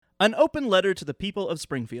An open letter to the people of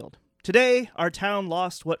Springfield. Today, our town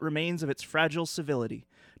lost what remains of its fragile civility,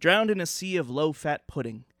 drowned in a sea of low-fat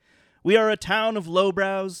pudding. We are a town of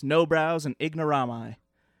lowbrows, no-brows, and ignorami.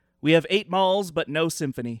 We have 8 malls, but no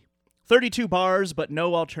symphony. 32 bars, but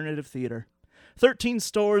no alternative theater. 13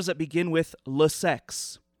 stores that begin with Le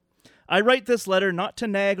Sex. I write this letter not to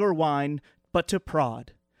nag or whine, but to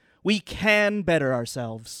prod. We can better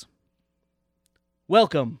ourselves.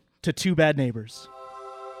 Welcome to Two Bad Neighbors.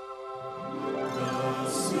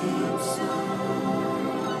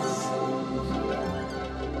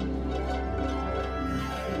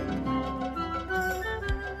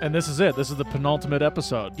 And this is it. This is the penultimate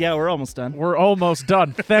episode. Yeah, we're almost done. We're almost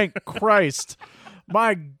done. Thank Christ.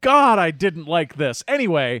 My God, I didn't like this.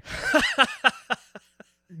 Anyway,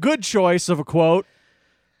 good choice of a quote.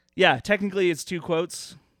 Yeah, technically it's 2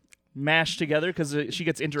 quotes mashed together because she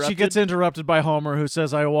gets interrupted. She gets interrupted by Homer, who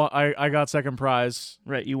says, I got second prize.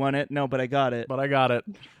 Right, you won it? No, but I got it. But I got it.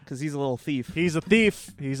 Because he's a little thief. He's a thief.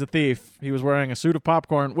 He's a thief. He was wearing a suit of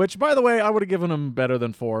popcorn, which, by the way, I would have given him better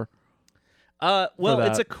than 4. Well,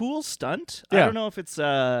 it's a cool stunt. Yeah. I don't know if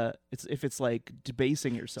it's like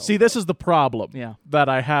debasing yourself. See, this is the problem Yeah. that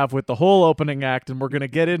I have with the whole opening act, and we're going to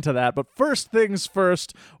get into that. But first things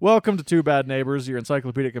first, welcome to Two Bad Neighbors, your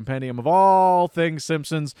encyclopedic compendium of all things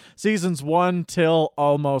Simpsons, seasons 1 till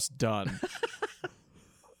almost done.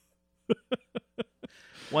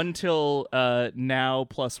 1 till now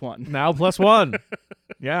 +1. Now +1.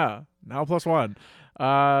 Yeah, now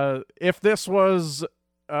 +1. If this was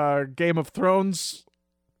Game of Thrones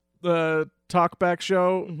talkback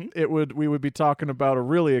show, we would be talking about a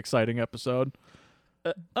really exciting episode.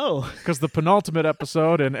 Because the penultimate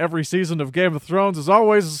episode in every season of Game of Thrones is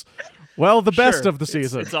always, well, the best of the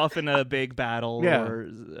season. It's often a big battle Yeah. or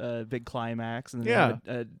a big climax, and then Yeah. you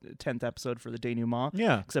have a 10th episode for the denouement.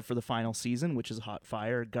 Yeah. Except for the final season, which is hot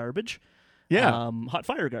fire garbage. Yeah. Hot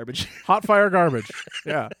fire garbage. Hot fire garbage.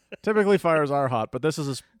 Yeah. Typically fires are hot, but this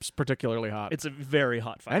is particularly hot. It's a very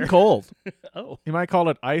hot fire. And cold. Oh. You might call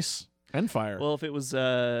it ice and fire. Well, if it was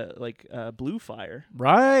blue fire.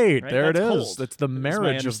 Right. There it That's is. cold. It's the That's my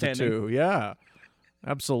marriage of the understanding. two. Yeah.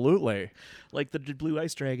 Absolutely. Like the blue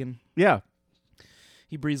ice dragon. Yeah.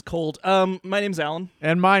 He breathes cold. My name's Alan.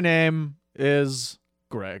 And my name is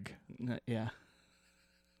Greg. Yeah.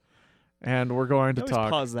 And we're going to I always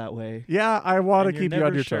talk. pause that way. Yeah, I want to And you're keep you on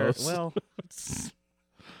never your sure. toes. Well, it's,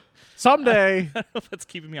 Someday, I don't know if that's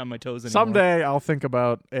keeping me on my toes anymore. someday I'll think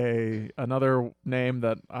about another name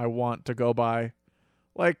that I want to go by,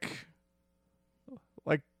 like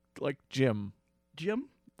Jim Jim?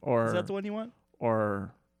 or Is that the one you want?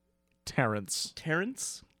 or Terrence.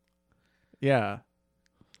 Terrence? Yeah.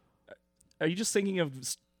 Are you just thinking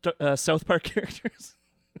of South Park characters?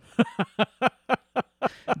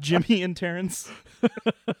 Jimmy and Terrence?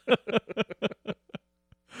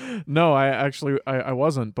 No, I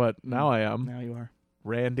wasn't, but now I am. Now you are.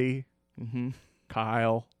 Randy, Mm-hmm.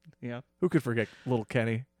 Kyle. Yeah. Who could forget little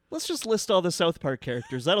Kenny? Let's just list all the South Park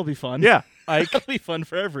characters. That'll be fun. Yeah. Ike, That'll be fun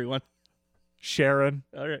for everyone. Sharon,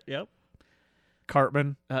 All right. Yep.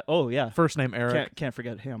 Cartman. Oh, yeah. First name Eric. Can't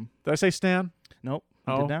forget him. Did I say Stan? Nope.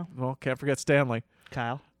 You Oh, did now. well, can't forget Stanley.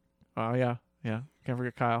 Kyle. Oh, yeah. Can't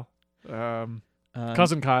forget Kyle. Cousin.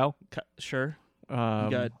 Cousin Kyle. Sure. You Um,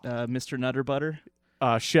 got Mr. Nutter Butter.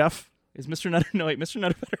 Chef. Is Mr. Nutter? No, wait. Mr.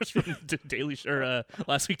 Nutter Butter's from Daily or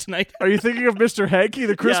Last Week Tonight. Are you thinking of Mr. Hanky,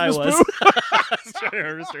 the Christmas yeah, I was. boo?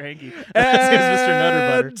 Sure, Mr. Hanky. Mr. Nutter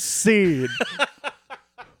Butter. And scene.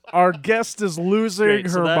 Our guest is losing Great, her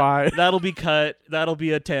so mind. that'll be cut. That'll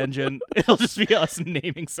be a tangent. It'll just be us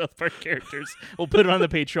naming South Park characters. We'll put it on the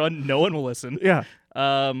Patreon. No one will listen. Yeah.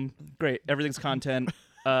 Great. Everything's content.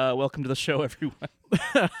 Welcome to the show, everyone.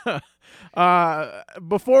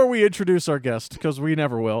 Before we introduce our guest, because we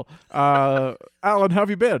never will, Alan, how have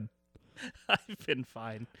you been? I've been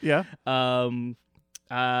fine. Yeah.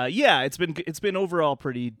 Yeah, it's been overall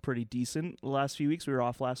pretty decent the last few weeks. We were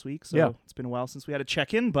off last week, so Yeah. it's been a while since we had a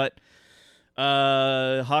check-in, but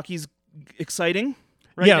hockey's exciting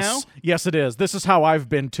right now. Yes, it is. This is how I've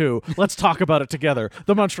been too. Let's talk about it together.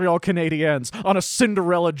 The Montreal Canadiens on a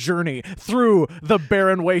Cinderella journey through the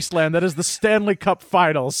barren wasteland that is the Stanley Cup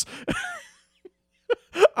Finals.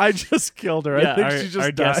 I just killed her. Yeah, I think our, she just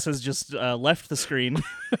our died. guest has just left the screen.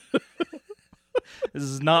 This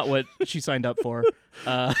is not what she signed up for.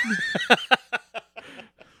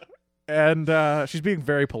 And she's being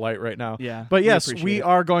very polite right now. Yeah, But we yes, appreciate we it.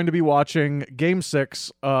 are going to be watching Game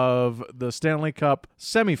 6 of the Stanley Cup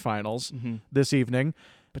semifinals this evening.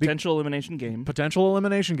 Potential elimination game. Potential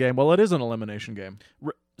elimination game. Well, it is an elimination game.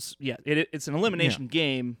 Yeah, it's an elimination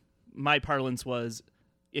game. My parlance was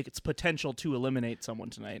its potential to eliminate someone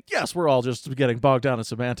tonight. Yes, we're all just getting bogged down in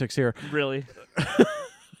semantics here. Really?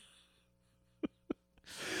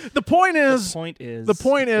 The point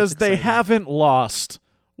is they haven't lost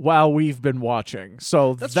while we've been watching.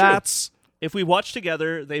 So that's if we watch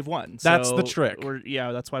together, they've won. That's so the trick.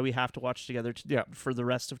 That's why we have to watch together for the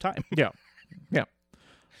rest of time. Yeah.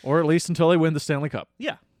 Or at least until they win the Stanley Cup.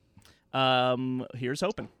 Yeah. Here's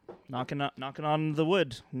hoping. Knocking on the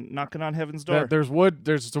wood. Knocking on heaven's door. There's wood.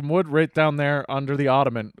 There's some wood right down there under the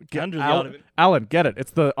ottoman. Ottoman. Alan, get it.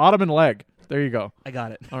 It's the ottoman leg. There you go. I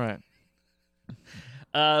got it. All right.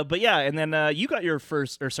 But yeah, and then you got your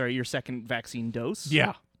second vaccine dose.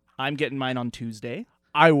 Yeah. I'm getting mine on Tuesday.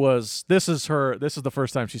 This is the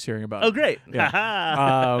first time she's hearing about it. Oh, great.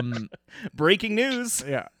 Yeah. Breaking news.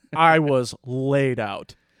 Yeah. I was laid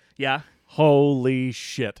out. Yeah. Holy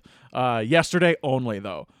shit. Yesterday only,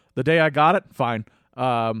 though. The day I got it, fine.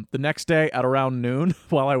 The next day at around noon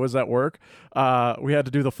while I was at work, we had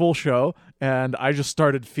to do the full show, and I just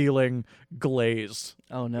started feeling glazed.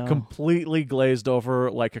 Oh, no. Completely glazed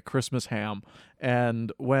over like a Christmas ham.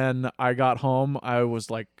 And when I got home, I was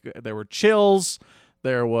like, there were chills.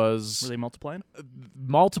 There was... Were they multiplying?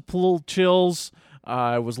 Multiple chills.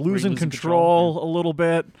 I was losing control a little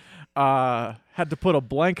bit. Had to put a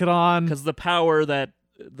blanket on. Because the power that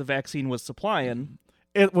the vaccine was supplying...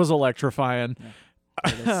 It was electrifying.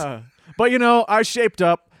 Yeah, but, I shaped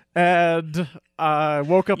up and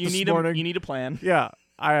woke up this morning. You need a plan. Yeah.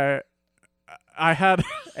 I had...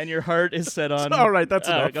 And your heart is set on... All right, that's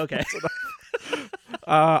enough. Okay. That's enough.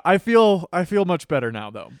 I feel much better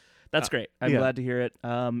now, though. That's great. I'm glad to hear it.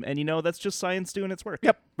 And that's just science doing its work.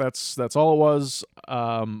 Yep. That's all it was.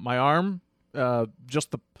 My arm,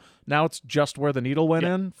 now it's just where the needle went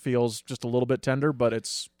in. Feels just a little bit tender, but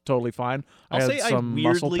it's totally fine. I'll say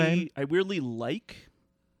muscle pain. I weirdly like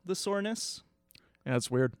the soreness. Yeah, it's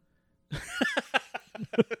weird.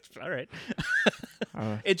 All right.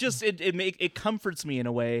 It comforts me in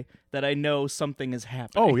a way that I know something is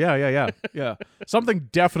happening. Oh yeah. Something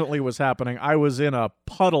definitely was happening. I was in a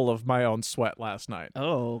puddle of my own sweat last night.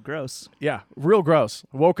 Oh, gross. Yeah, real gross.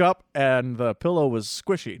 Woke up and the pillow was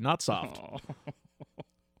squishy, not soft. Oh.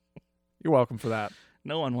 You're welcome for that.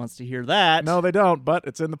 No one wants to hear that. No, they don't, but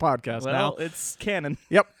it's in the podcast now. Well, it's canon.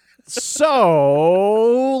 Yep.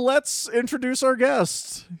 So let's introduce our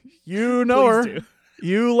guest. You know Please her. do.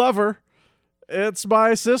 You love her. It's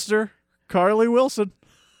my sister, Carly Wilson.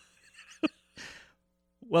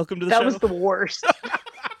 Welcome to the show. That was the worst.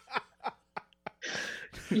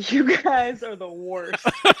 You guys are the worst.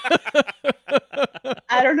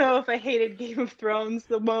 I don't know if I hated Game of Thrones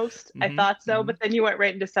the most. I thought so, but then you went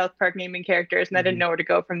right into South Park naming characters, and I didn't know where to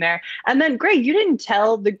go from there. And then, Greg, you didn't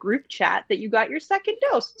tell the group chat that you got your second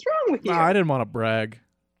dose. What's wrong with you? I didn't want to brag.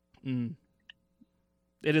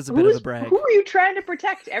 It is a bit of a brag. Who are you trying to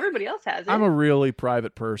protect? Everybody else has it. I'm a really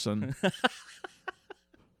private person.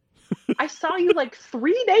 I saw you like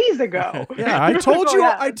 3 days ago. Yeah, I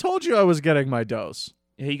told you I was getting my dose.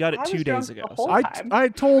 Yeah, he got it 2 days ago. I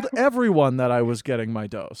told everyone that I was getting my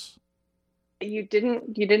dose. You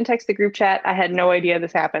didn't text the group chat. I had no idea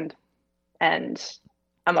this happened, and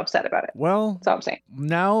I'm upset about it. Well, that's all I'm saying.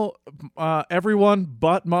 Now, everyone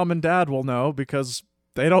but mom and dad will know because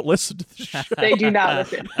they don't listen to the show. They do not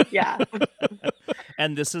listen. Yeah.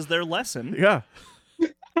 And this is their lesson. Yeah.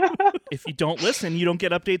 If you don't listen, you don't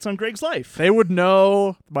get updates on Greg's life. They would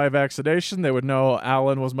know my vaccination. They would know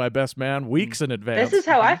Alan was my best man weeks in advance. This is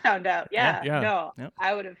how I found out. Yeah. Yeah. No, Yep.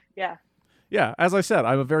 I would have. Yeah. Yeah. As I said,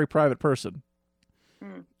 I'm a very private person.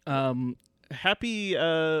 Happy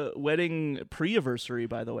wedding pre-anniversary,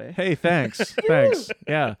 by the way. Hey, thanks. Thanks.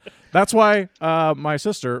 Yeah. That's why my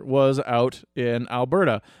sister was out in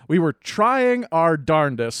Alberta. We were trying our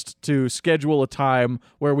darndest to schedule a time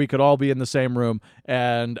where we could all be in the same room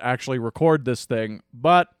and actually record this thing.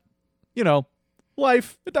 But,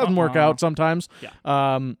 life, it doesn't work out sometimes.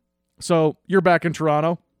 Yeah. So you're back in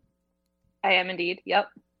Toronto? I am indeed. Yep.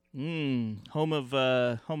 Home of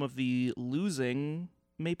the losing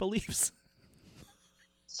Maple Leafs.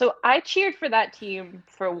 So I cheered for that team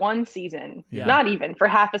for one season, Yeah. not even for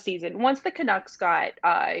half a season. Once the Canucks got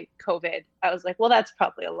COVID, I was like, well, that's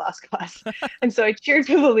probably a lost cause. And so I cheered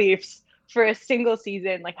for the Leafs for a single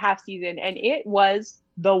season, like half season, and it was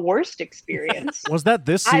the worst experience. Was that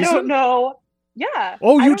this season? I don't know. Yeah.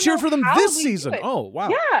 Oh, I you don't cheered know for them how this we season. do it. Oh,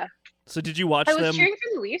 wow. Yeah. So did you watch I was them? cheering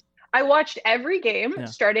for the Leafs. I watched every game Yeah.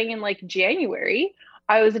 starting in like January.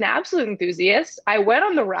 I was an absolute enthusiast. I went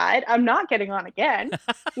on the ride. I'm not getting on again.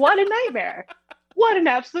 What a nightmare. What an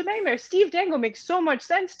absolute nightmare. Steve Dangle makes so much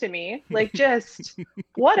sense to me. Like, just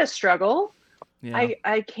what a struggle. Yeah.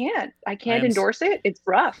 I can't am endorse it. It's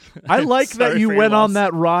rough. I like that Sorry you for your went on loss.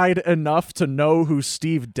 that ride enough to know who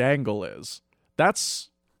Steve Dangle is. That's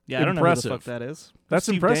Yeah, I don't know who the impressive. fuck that is. That's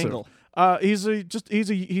Steve impressive. Dangle. He's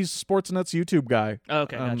Sportsnet's YouTube guy. Oh,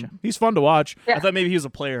 okay, gotcha. He's fun to watch. Yeah. I thought maybe he was a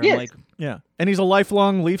player. He I'm is. like, Yeah, and he's a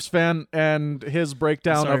lifelong Leafs fan, and his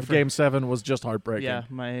breakdown Sorry of for- Game 7 was just heartbreaking. yeah,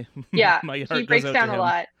 my Yeah, my heart he goes breaks out down to a him.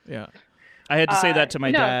 lot. Yeah. I had to say that to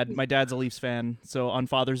my no. dad. My dad's a Leafs fan, so on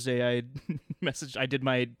Father's Day I messaged. I did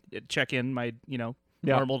my check-in, my Yeah.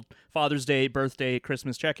 normal Father's Day, birthday,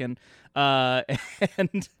 Christmas check-in,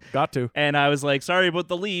 and Got to. I was like, sorry about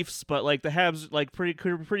the Leafs, but like the Habs, like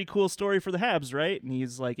pretty cool story for the Habs, right? And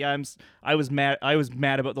he's like, yeah, I was mad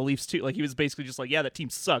about the Leafs too. Like he was basically just like, yeah, that team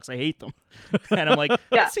sucks, I hate them. And I'm like, Yeah.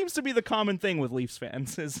 that seems to be the common thing with Leafs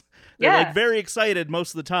fans is they're Yeah. like very excited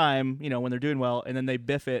most of the time, when they're doing well, and then they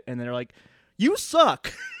biff it, and they're like, you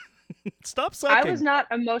suck. Stop sucking. I was not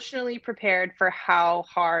emotionally prepared for how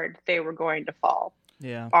hard they were going to fall.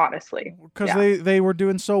 Yeah. Honestly, Because Yeah. they were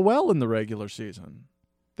doing so well in the regular season.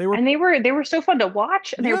 They were and they were so fun to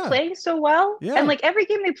watch, and they Yeah. were playing so well. Yeah. And like every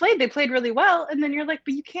game they played really well. And then you're like,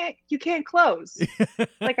 but you can't close.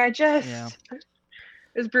 Like I just, Yeah. it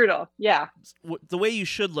was brutal. Yeah, The way you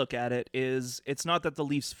should look at it is it's not that the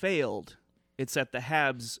Leafs failed, it's that the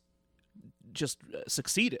Habs just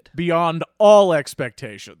succeeded. beyond all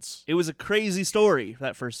expectations. It was a crazy story,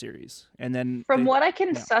 that first series. And then from what I can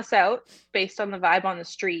yeah. suss out based on the vibe on the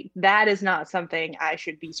street, that is not something I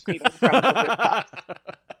should be screaming from the rooftops.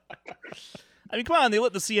 I mean, come on, they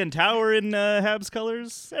lit the CN Tower in Habs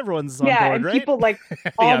colors. Everyone's on Yeah, board, and right? people like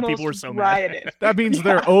Yeah, almost people were so mad. rioted. That means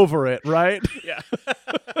they're over it, right? Yeah.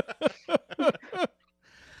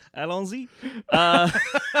 Allons-y.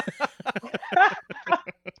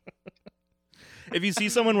 If you see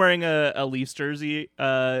someone wearing a Leafs jersey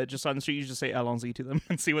just on the street, you just say allons-y to them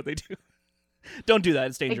and see what they do. Don't do that.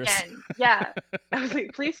 It's dangerous. Again, yeah. I was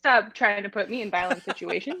like, please stop trying to put me in violent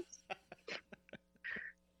situations.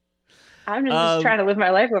 I'm just trying to live my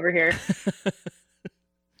life over here.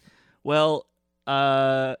 Well,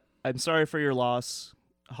 I'm sorry for your loss,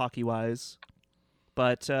 hockey-wise,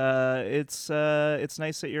 but it's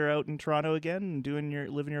nice that you're out in Toronto again and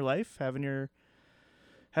living your life, having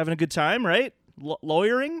a good time, right?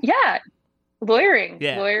 Lawyering? Yeah. Lawyering.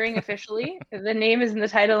 Yeah. Lawyering officially. The name is in the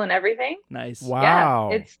title and everything. Nice.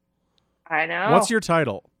 Wow. Yeah, I know. What's your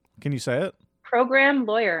title? Can you say it? program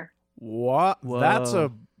lawyer? What? Whoa. That's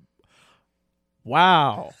a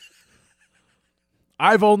wow.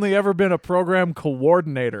 I've only ever been a program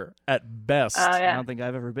coordinator at best. Oh, I yeah. don't think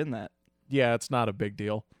I've ever been that. Yeah, it's not a big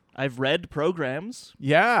deal. I've read programs.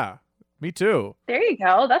 Yeah, me too. There you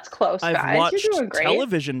go. That's close, I've guys. watched You're doing great.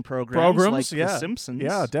 television programs like yeah. The Simpsons.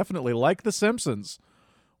 Yeah, definitely like The Simpsons.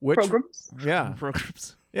 Which Programs. yeah,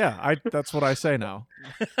 Programs. yeah. That's what I say now.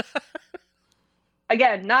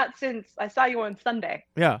 Again, not since I saw you on Sunday.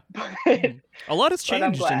 Yeah, But A lot has But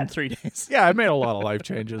I'm changed in glad. 3 days. yeah. I made a lot of life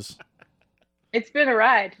changes. it's been a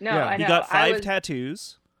ride. No, Yeah. I know. You got 5 I was,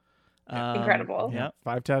 tattoos. Incredible. Yeah.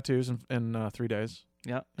 5 tattoos in 3 days.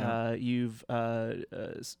 Yeah. Yeah. You've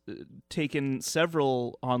taken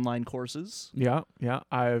several online courses. Yeah, yeah.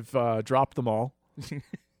 I've dropped them all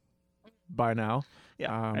by now.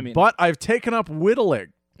 Yeah. I mean, but I've taken up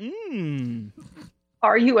whittling.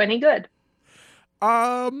 Are you any good?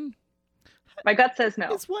 Um, My gut says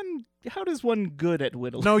no. how does one good at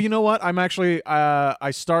whittling? no, you know what? I'm actually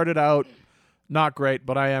I started out not great,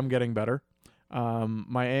 but I am getting better.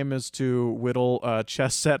 My aim is to whittle a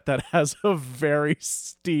chess set that has a very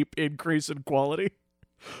steep increase in quality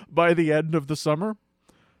by the end of the summer.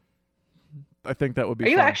 I think that would be Are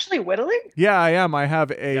you fun. actually whittling? Yeah, I am. I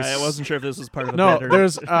have a I wasn't sure if this was part of the No, bet or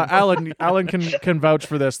there's Alan can vouch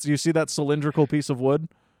for this. Do you see that cylindrical piece of wood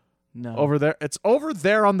no. over there? It's over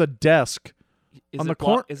there on the desk. Is on it the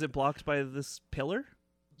cor- Is it blocked by this pillar?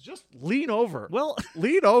 Just lean over. Well,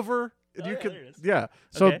 Lean over. Oh, You yeah, can there it is. yeah.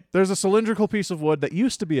 So Okay. there's a cylindrical piece of wood that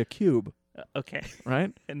used to be a cube, okay.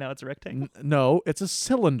 right? And now it's a rectangle. No, it's a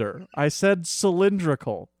cylinder. I said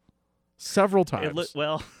cylindrical several times.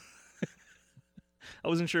 Well, I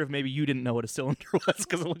wasn't sure if maybe you didn't know what a cylinder was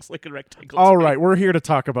because it looks like a rectangle. All to me. right, we're here to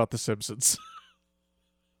talk about The Simpsons.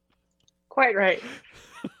 Quite right.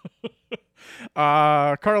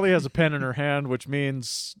 Carly has a pen in her hand, which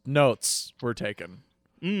means notes were taken.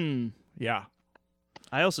 Yeah,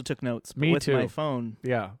 I also took notes but Me with too. my phone.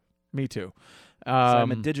 yeah, me too. 'Cause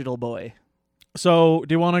I'm a digital boy. So,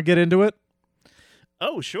 do you want to get into it?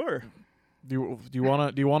 Oh, sure. Do you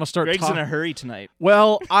wanna start? Greg's in a hurry tonight.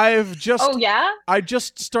 Well, I've just. Oh yeah. I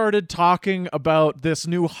just started talking about this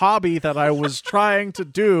new hobby that I was trying to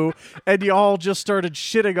do, and y'all just started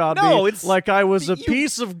shitting on No, me it's- like I was a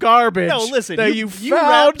piece of garbage No, listen, that you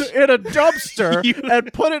found wrapped- in a dumpster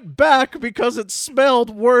and put it back because it smelled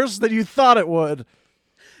worse than you thought it would.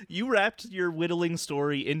 You wrapped your whittling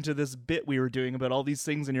story into this bit we were doing about all these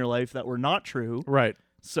things in your life that were not true. Right.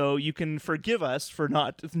 So you can forgive us for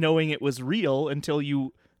not knowing it was real until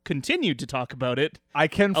you continued to talk about it I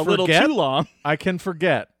can a forget. little too long. I can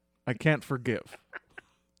forget. I can't forgive.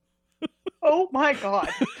 Oh my god.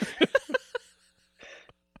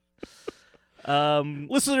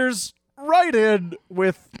 Listeners, write in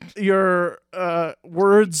with your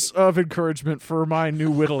words of encouragement for my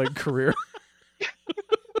new whittling career.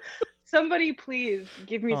 Somebody please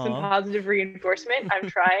give me some Aw. positive reinforcement. I'm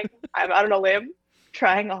trying. I'm out on a limb,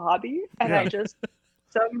 trying a hobby, and Yeah. I just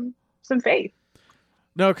some faith.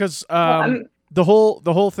 No, because I'm- the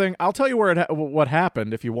whole thing. I'll tell you what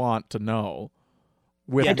happened if you want to know.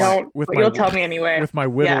 With Yes. I don't. with but my you'll tell me anyway. with my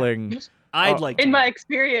whittling. I'd like to In know. my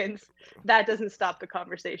experience, that doesn't stop the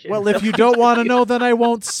conversation. Well, So if you don't want to know, then I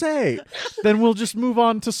won't say. Then we'll just move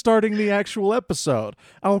on to starting the actual episode.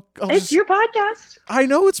 I'll it's just, your podcast. I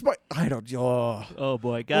know it's my. I don't. Oh. Oh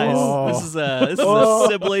boy, guys, Oh. this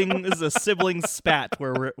is a sibling spat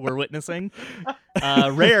we're witnessing.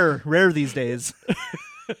 Rare these days.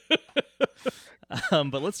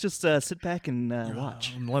 But let's just sit back and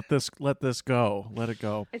watch. Let this go. Let it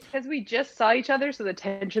go. It's because we just saw each other, so the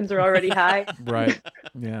tensions are already high. Right.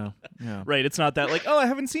 Yeah. Yeah. Right, it's not that like, oh, I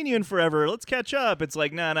haven't seen you in forever. Let's catch up. It's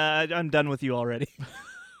like, nah, I'm done with you already.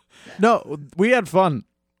 No, we had fun.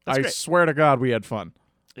 That's I great. swear to God, we had fun.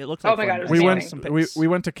 It looks Oh like my fun. God, it was We amazing. went. We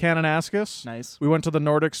went to Kananaskis. Nice. We went to the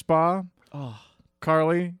Nordic Spa. Oh,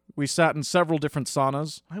 Carly, we sat in several different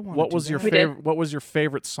saunas. I want. What was your We did. favorite? What was your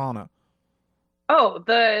favorite sauna? Oh,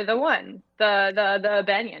 the one, the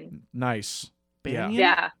Banyan. Nice. Banyan?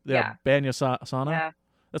 Yeah. Banya sauna. Yeah.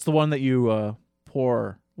 That's the one that you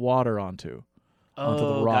pour water onto. onto the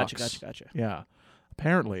Oh, rocks. gotcha. Yeah.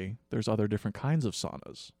 Apparently, there's other different kinds of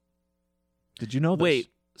saunas. Did you know this? Wait,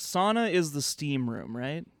 sauna is the steam room,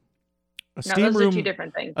 right? a No, steam those room. are two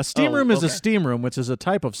different things. A steam Oh, room is a okay. steam room, which is a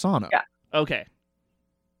type of sauna. Yeah. Okay.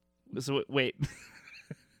 So wait.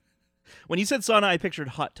 When you said sauna, I pictured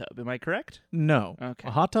hot tub. Am I correct? No. Okay.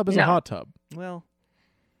 A hot tub is a No. hot tub. Well,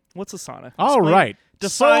 what's a sauna? All Explain- right.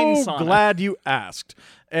 define so sauna. glad you asked.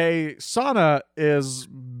 A sauna is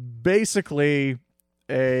basically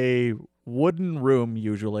a wooden room,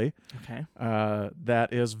 usually, Okay.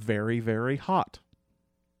 that is very, very hot.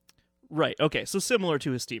 Right. Okay. So similar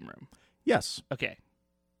to a steam room. Yes. Okay.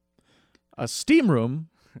 A steam room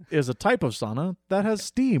is a type of sauna that has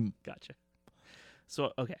steam. Gotcha.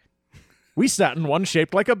 So okay. We sat in one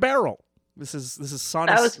shaped like a barrel. This is sauna.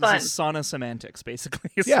 That was This is sauna semantics, basically.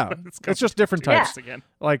 Yeah, it's just different types. Again.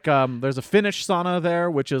 Like there's a Finnish sauna there,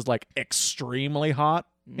 which is like extremely hot,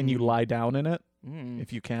 and you lie down in it Mm.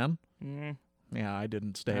 if you can. Mm. Yeah, I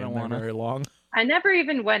didn't stay I in don't there wanna. very long. I never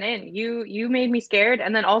even went in. You made me scared,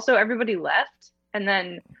 and then also everybody left. And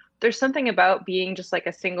then there's something about being just like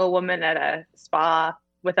a single woman at a spa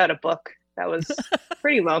without a book that was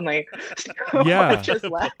pretty lonely. So Yeah. I just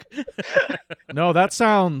left. No, that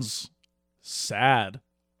sounds sad.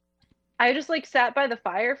 I just like sat by the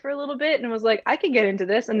fire for a little bit and was like, I can get into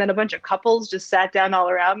this. And then a bunch of couples just sat down all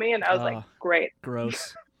around me, and I was like, Ah. great.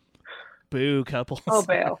 Gross. Boo couples. Oh,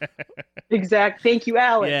 bail. Exact. Thank you,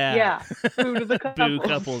 Alan. Yeah. Yeah. Boo to the couples. Boo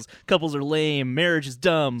couples. Couples are lame. Marriage is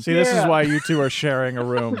dumb. See, this is Yeah. why you two are sharing a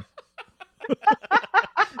room.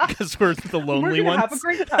 Because we're the We're lonely gonna ones. have a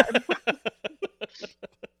great time.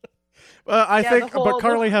 I Yeah, think, the whole- but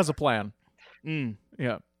Carly has a plan. Mm.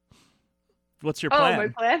 Yeah, What's your Oh, plan? my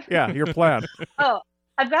plan. yeah, your plan. Oh,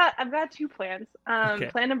 I've got two plans. Okay.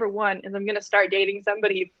 Plan number one is I'm gonna start dating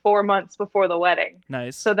somebody 4 months before the wedding,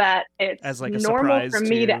 Nice. so that it's As, like, a normal surprise for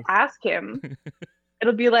me to- to ask him.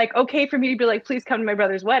 It'll be like okay for me to be like, please come to my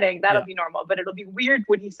brother's wedding. That'll Yeah. be normal, but it'll be weird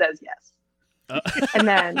when he says yes. Uh, And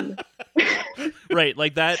then right,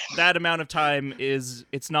 like that amount of time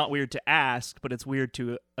it's not weird to ask, but it's weird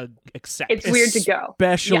to accept. it's weird to go.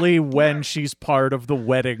 Especially when she's part of the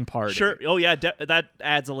wedding party. Sure. Oh yeah, that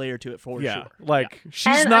adds a layer to it for Yeah, sure. like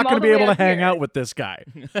she's And not I'm going all to be the way able to up hang here. out with this guy.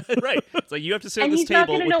 Right. It's like you have to sit at And this he's not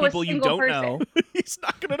table gonna with know a people you single don't person. know, He's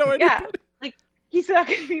not going to know Yeah, anything. like he's not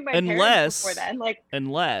gonna be my Unless- parents before then. Like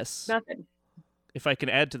unless nothing. if I can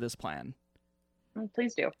add to this plan,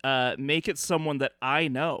 Please do. make it someone that I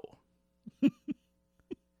know,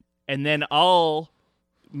 and then I'll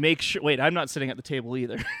make sure. Wait, I'm not sitting at the table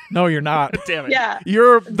either. No, you're not. Damn it. Yeah.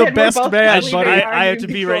 You're the Then we're best both man, really buddy. bad. I have to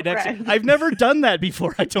be right next to friends. I've never done that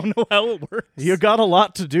before. I don't know how it works. You got a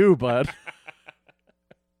lot to do, bud.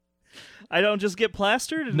 I don't just get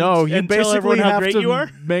plastered and, No, you and tell basically everyone how have great to you are?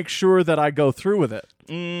 make sure that I go through with it.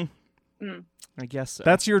 I guess so.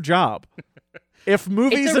 That's your job. If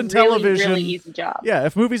movies It's a and television, really easy job. yeah,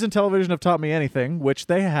 if movies and television have taught me anything, which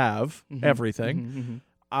they have, everything,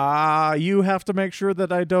 you have to make sure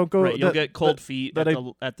that I don't go. right, you'll that- get cold feet that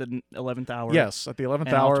at the 11th hour. Yes, at the 11th and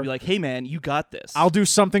I'll have hour, to be like, hey man, you got this. I'll do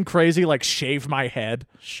something crazy like shave my head.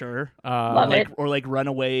 Sure. Love it. Or like run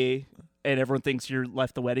away and everyone thinks you're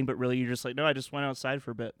left the wedding, but really you're just like, no, I just went outside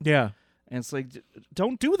for a bit. Yeah, And it's like,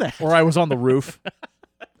 don't do that. or I was on the roof.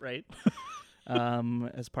 Right.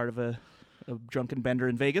 As part of a drunken bender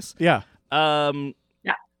in Vegas. Yeah,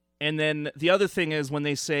 Yeah. And then the other thing is when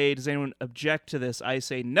they say, does anyone object to this? I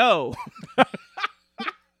say no.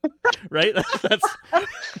 Right? That's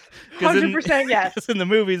 100% yes. 'cause in the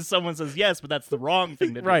movies, someone says yes, but that's the wrong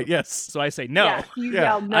thing to do. right. Yes, So I say no. Yeah, you Yeah.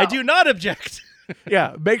 yell no. I do not object.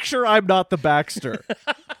 yeah. Make sure I'm not the Baxter.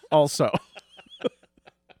 Also,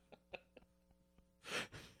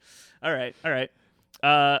 All right.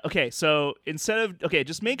 Okay, so instead of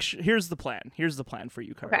just make sure. Here's the plan. Here's the plan for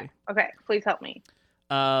you, Carly. Okay. Please help me.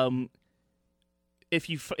 If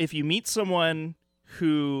you meet someone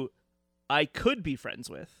who I could be friends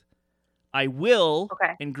with, I will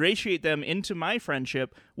Okay. ingratiate them into my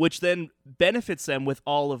friendship, which then benefits them with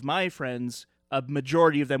all of my friends. A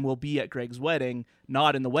majority of them will be at Greg's wedding,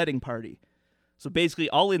 not in the wedding party. So basically,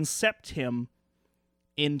 I'll incept him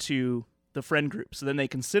into the friend group, so then they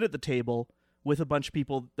can sit at the table with a bunch of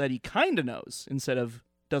people that he kind of knows instead of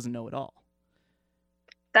doesn't know at all.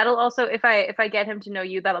 That'll also, if I get him to know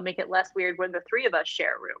you, that'll make it less weird when the three of us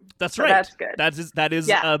share a room. That's So right. that's good. That is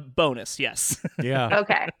Yeah. a bonus. Yes, yeah.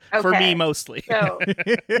 Okay. for me mostly. So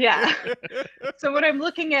yeah. So when I'm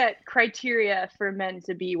looking at criteria for men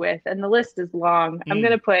to be with, and the list is long, I'm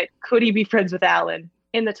gonna put could he be friends with Alan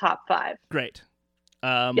in the top 5. Great.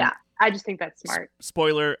 Yeah, I just think that's smart.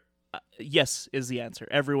 Spoiler: yes is the answer.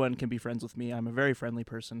 Everyone can be friends with me. I'm a very friendly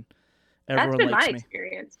person. Everyone That's been likes my me.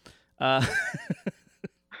 experience.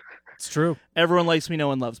 It's true. Everyone likes me. No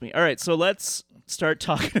one loves me. All right, so let's start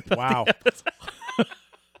talking about Wow. the episode.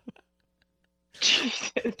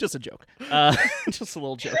 Jesus. Just a joke. Just a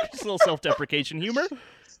little joke. Just a little self-deprecation humor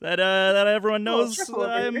that everyone knows triple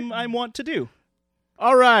over here. I'm want to do.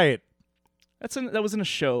 All right. That was in a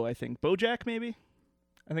show, I think. BoJack, maybe.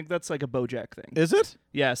 I think that's like a BoJack thing. Is it?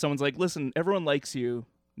 Yeah, someone's like, "Listen, everyone likes you,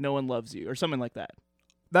 no one loves you," or something like that.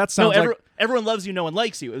 That sounds like everyone loves you, no one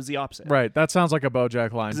likes you. It was the opposite. right. That sounds like a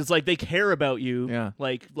BoJack line. Because it's like they care about you, Yeah.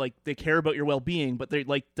 like they care about your well-being, but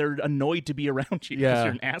they're annoyed to be around you because Yeah.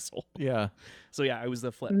 you're an asshole. Yeah. So yeah, I was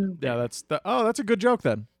the flip. Yeah. That's a good joke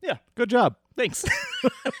then. Yeah, Good job. thanks.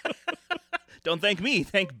 Don't thank me.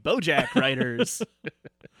 Thank BoJack writers.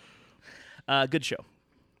 Good show.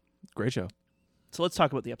 Great show. So let's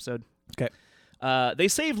talk about the episode. Okay. They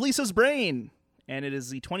save Lisa's brain, and it is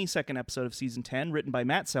the 22nd episode of season 10, written by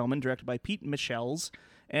Matt Selman, directed by Pete Michels,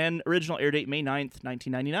 and original air date May 9th,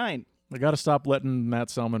 1999. I got to stop letting Matt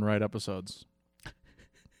Selman write episodes.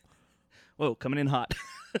 Whoa, coming in hot.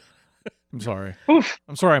 I'm sorry. Oof.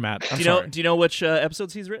 I'm sorry, Matt. I'm sorry. Do you know which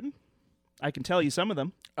episodes he's written? I can tell you some of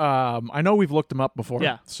them. I know we've looked him up before.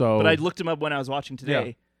 Yeah. So, But I looked him up when I was watching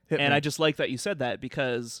today, Hit and me. I just like that you said that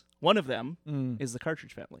because one of them is the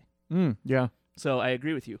Cartridge Family. Yeah. So I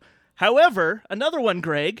agree with you. However, another one,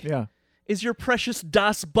 Greg, Yeah. is your precious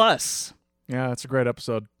Das Bus. Yeah. That's a great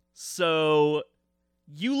episode. So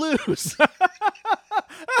you lose.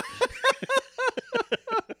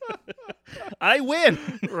 I win.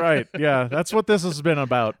 Right. Yeah. That's what this has been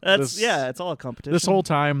about. It's all a competition. This whole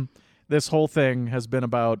time, this whole thing has been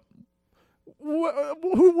about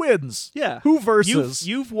who wins. Yeah. Who versus.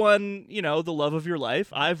 You've won, the love of your life.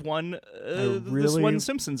 I've won this really- one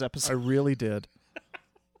Simpsons I episode. really did.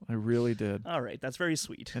 I really did. All right, that's very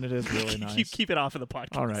sweet. And it is really nice. Keep it off of the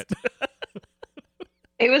podcast. All right.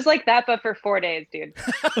 It was like that, but for 4 days, dude.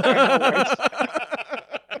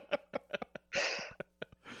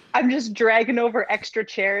 I'm just dragging over extra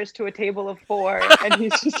chairs to a table of 4, and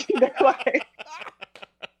he's just in there like,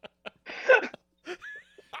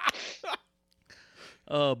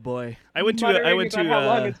 Oh boy, I went to muttering about how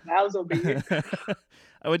long his mouths will be.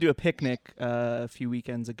 I went to a picnic a few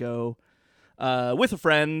weekends ago with a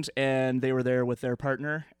friend, and they were there with their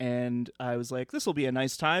partner, and I was like, this will be a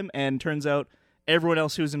nice time, and turns out everyone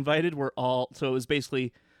else who was invited were all, so it was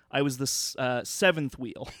basically, I was the seventh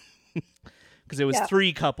wheel, because it was Yeah.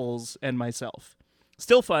 3 couples and myself.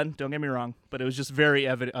 Still fun, don't get me wrong, but it was just very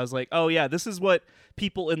evident. I was like, oh yeah, this is what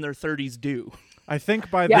people in their 30s do. I think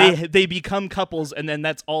by they become couples, and then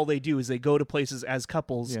that's all they do is they go to places as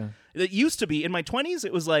couples. Yeah. It used to be in my 20s.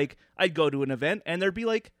 It was like I'd go to an event and there'd be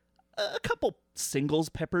like a couple singles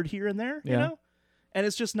peppered here and there, you know, and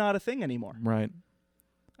it's just not a thing anymore. Right.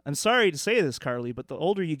 I'm sorry to say this, Carly, but the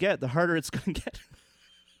older you get, the harder it's going to get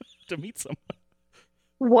to meet someone.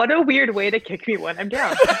 What a weird way to kick me when I'm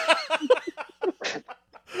down.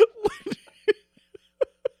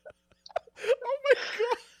 Oh my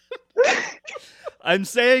god! I'm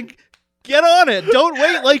saying, get on it. Don't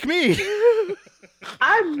wait like me.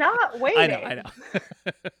 I'm not waiting. I know.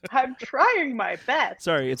 I'm trying my best.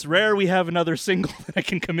 Sorry, it's rare we have another single that I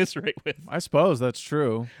can commiserate with I suppose that's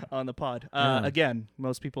true. on the pod. Yeah. Again,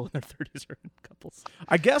 most people in their 30s are in couples.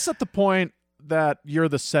 I guess at the point that you're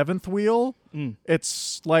the seventh wheel,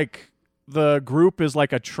 it's like the group is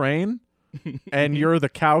like a train, and you're the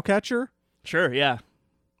cow catcher. Sure, yeah.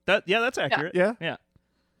 That's accurate. Yeah. Yeah.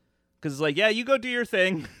 Because it's like, yeah, you go do your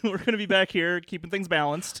thing. We're going to be back here keeping things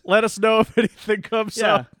balanced. Let us know if anything comes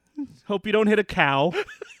Yeah. up. Hope you don't hit a cow.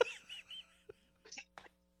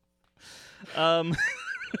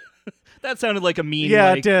 That sounded like a mean. Yeah,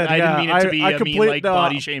 like, it did. I yeah. didn't mean it to be a mean, like, no,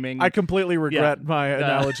 body shaming. I completely regret my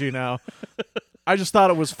analogy now. I just thought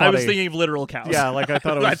it was funny. I was thinking of literal cows. Yeah, like I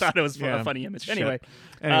thought it was. I thought it was yeah. a funny image. Shit. Anyway,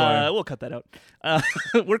 Anyway. we'll cut that out.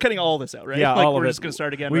 We're cutting all this out, right? Yeah, like all of we're it. just going to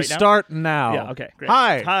start again We right now? start now. Yeah, okay, great.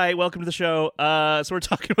 Hi. Hi, welcome to the show. So we're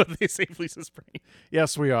talking about They Saved Lisa Spring.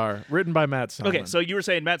 Yes, we are. Written by Matt Selman. Okay, so you were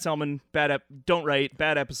saying Matt Selman, don't write,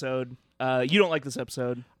 bad episode. You don't like this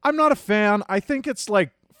episode. I'm not a fan. I think it's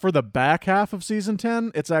like for the back half of season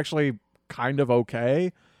 10, it's actually kind of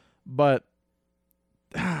okay. But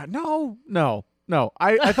no.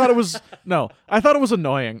 I thought it was I thought it was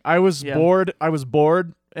annoying. I was bored. I was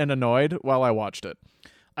bored and annoyed while I watched it.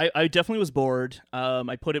 I definitely was bored.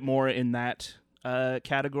 I put it more in that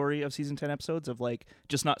category of season 10 episodes of like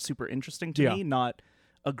just not super interesting to me, not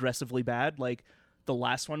aggressively bad like the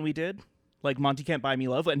last one we did. Like Monty Can't Buy Me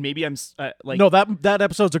Love, and maybe I'm like no, that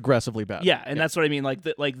episode's aggressively bad. Yeah, and that's what I mean. Like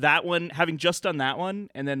that one, having just done that one,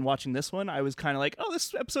 and then watching this one, I was kind of like, oh,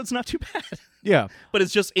 this episode's not too bad. Yeah, but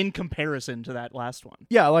it's just in comparison to that last one.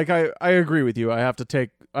 Yeah, like I agree with you. I have to take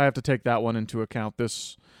that one into account.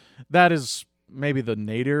 That is maybe the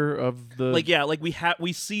nadir of the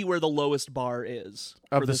we see where the lowest bar is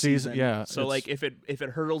of for the season. Yeah, so like if it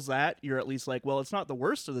hurdles that, you're at least like, well, it's not the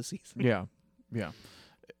worst of the season. Yeah.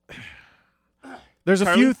 There's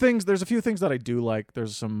a few things that I do like.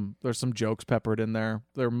 There's some jokes peppered in there.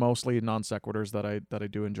 They're mostly non sequiturs that I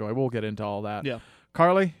do enjoy. We'll get into all that. Yeah.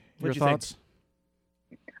 Carly, What'd your you thoughts?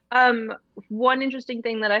 One interesting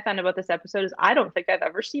thing that I found about this episode is I don't think I've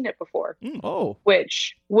ever seen it before. Oh.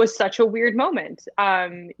 Which was such a weird moment. I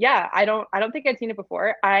don't think I'd seen it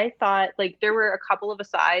before. I thought like there were a couple of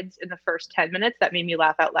asides in the first 10 minutes that made me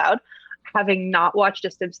laugh out loud. Having not watched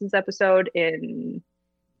a Simpsons episode in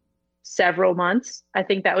several months, I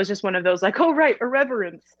think that was just one of those like, oh right,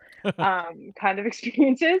 irreverence kind of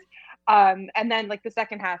experiences. And then like the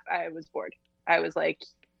second half, I was bored. I was like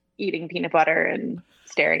eating peanut butter and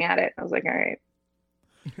staring at it. I was like, all right.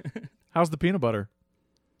 How's the peanut butter?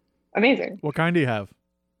 Amazing. What kind do you have?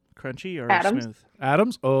 Crunchy or Adams. smooth?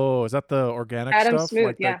 Adams? Oh, is that the organic Adams stuff? Smooth,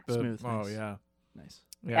 like yeah. Smooth, Oh nice. yeah. Nice.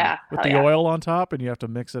 Yeah, With hell the yeah. oil on top, and you have to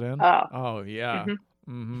mix it in. Oh. Yeah.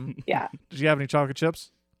 Mhm. Yeah. Did you have any chocolate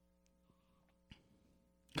chips?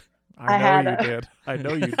 I had you did. I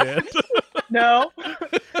know you did. No.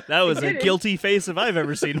 That was a didn't. guilty face if I've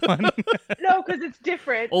ever seen one. No, because it's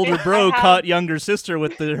different. Older I bro have- caught younger sister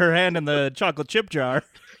with her hand in the chocolate chip jar.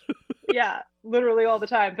 Yeah, literally all the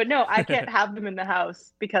time. But no, I can't have them in the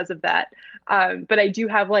house because of that. But I do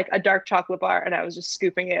have like a dark chocolate bar, and I was just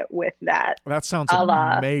scooping it with that That sounds A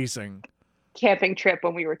la- amazing. camping trip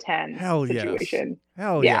when we were 10 Hell yes. situation.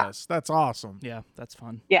 Hell Yeah. yes. That's awesome. Yeah, that's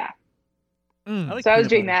fun. Yeah. Mm. I like So I was peanut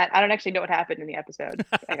doing butter. that. I don't actually know what happened in the episode.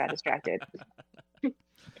 I got distracted. You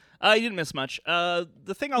didn't miss much. The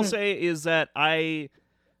thing I'll say is that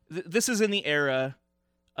this is in the era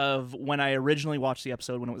of when I originally watched the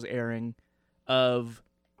episode when it was airing, of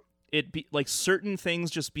it be like certain things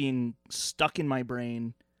just being stuck in my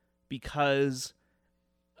brain because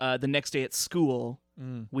the next day at school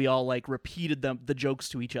we all like repeated the jokes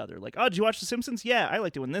to each other. Like, oh, did you watch The Simpsons? Yeah, I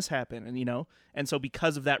liked it when this happened, and so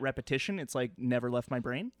because of that repetition, it's like never left my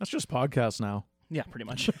brain. That's just podcasts now. Yeah, pretty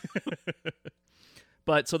much.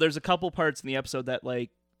 But so there's a couple parts in the episode that like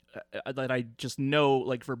that I just know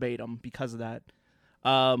like verbatim because of that.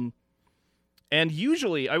 And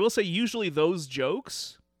usually, I will say, usually those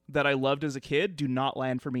jokes that I loved as a kid do not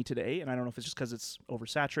land for me today, and I don't know if it's just because it's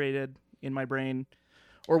oversaturated in my brain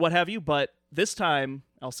or what have you, but this time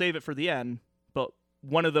I'll save it for the end. But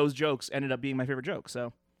one of those jokes ended up being my favorite joke,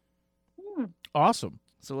 so Awesome.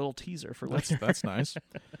 it's a little teaser for later. That's nice.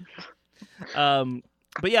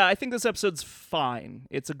 But yeah, I think this episode's fine.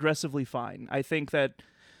 It's aggressively fine. I think that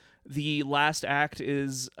the last act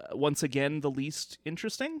is once again the least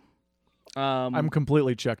interesting. I'm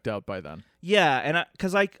completely checked out by then. Yeah, and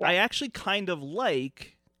because I actually kind of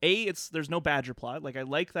like there's no badger plot. Like I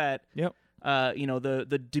like that. Yep.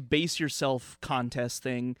 The debase yourself contest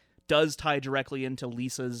thing does tie directly into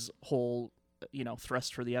Lisa's whole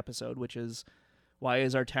thrust for the episode, which is why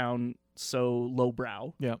is our town so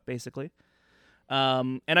lowbrow? Yeah. Basically.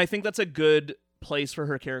 And I think that's a good place for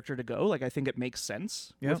her character to go. Like I think it makes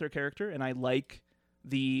sense with her character, and I like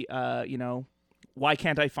the why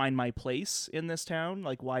can't I find my place in this town?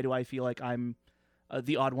 Like, why do I feel like I'm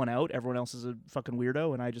the odd one out? Everyone else is a fucking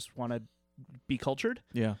weirdo, and I just want to be cultured.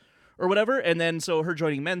 Yeah. Or whatever. And then so her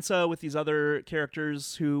joining Mensa with these other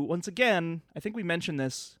characters who, once again, I think we mentioned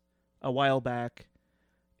this a while back.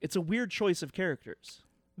 It's a weird choice of characters.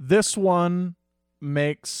 This one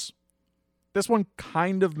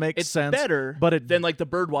kind of makes sense. It's better than like the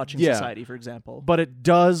Birdwatching Society, for example. But it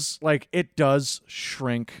does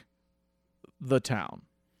shrink the town.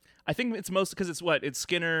 I think it's most because it's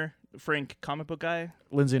Skinner, Frank, comic book guy,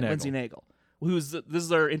 Lindsay Nagel. This is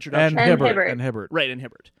their introduction. And Hibbert. Hibbert. Right, and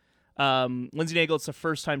Hibbert. Lindsay Nagel, it's the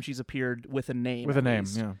first time she's appeared with a name.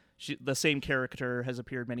 Yeah. The same character has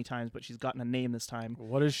appeared many times, but she's gotten a name this time.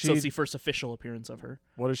 What is she? So it's the first official appearance of her.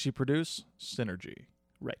 What does she produce? Synergy.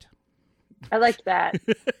 Right. I liked that.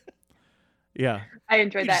 Yeah. I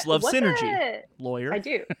enjoyed You that. just love What Synergy, lawyer. I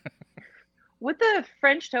do. What the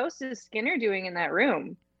French toast is Skinner doing in that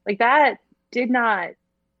room? Like that did not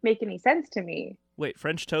make any sense to me. Wait,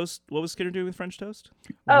 French toast? What was Skinner doing with French toast?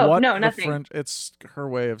 Oh, What no, the nothing. It's her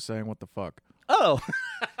way of saying what the fuck. Oh.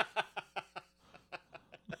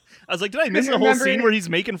 I was like, did I miss the Couldn't whole remember. scene where he's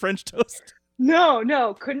making French toast?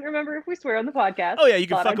 No, couldn't remember if we swear on the podcast. Oh, yeah, you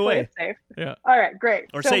can Thought fuck I'd play away. it safe. Yeah. All right, great.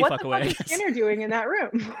 Or so say what fuck the away, I fuck is guess. Skinner doing in that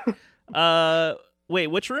room? Wait,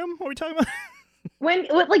 which room are we talking about? when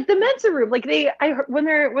like the Mensa room, like when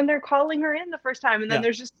they're calling her in the first time, and then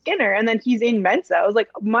there's just Skinner, and then he's in Mensa. I was like,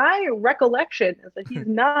 my recollection is that he's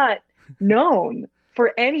not known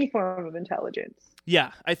for any form of intelligence.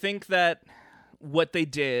 Yeah, I think that what they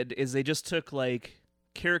did is they just took like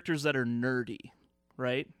characters that are nerdy,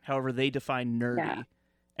 right? However they define nerdy,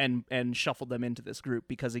 and shuffled them into this group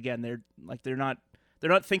because again, they're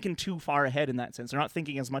not thinking too far ahead in that sense. They're not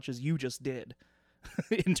thinking as much as you just did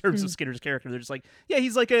in terms of Skinner's character. They're just like, yeah,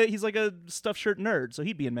 he's like a stuffed shirt nerd, so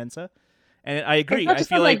he'd be in Mensa. And I agree. I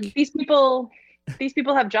feel like these people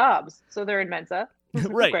have jobs, so they're in Mensa.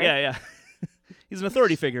 right, Okay. yeah. He's an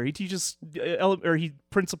authority figure. He teaches he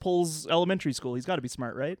principals elementary school. He's got to be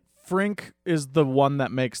smart, right? Frink is the one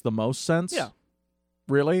that makes the most sense. Yeah.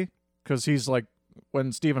 Really? Because he's like,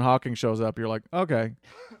 when Stephen Hawking shows up, you're like, okay,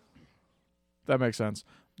 that makes sense.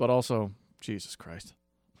 But also, Jesus Christ.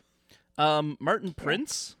 Martin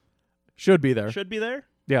Prince Should be there. should be there,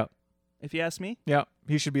 Yeah. if you ask me. Yeah.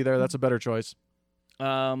 He should be there. That's a better choice.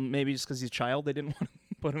 Maybe just because he's a child, they didn't want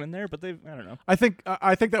to put him in there, but I don't know. I think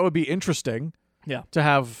that would be interesting. Yeah. To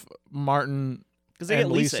have Martin Because they and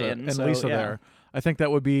get Lisa Lisa in. and so, Lisa yeah. there. I think that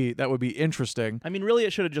would be interesting. I mean, really,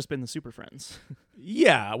 it should have just been the Super Friends.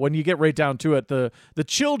 Yeah, when you get right down to it, the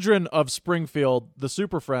children of Springfield, the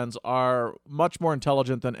Super Friends, are much more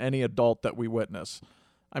intelligent than any adult that we witness.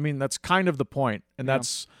 I mean, that's kind of the point, and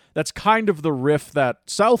that's kind of the riff that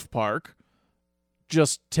South Park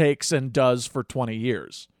just takes and does for 20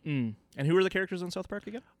 years. And who are the characters on South Park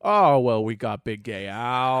again? Oh, well, we got Big Gay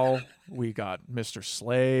Al, we got Mr.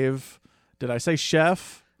 Slave. Did I say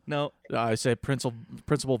Chef? No, I say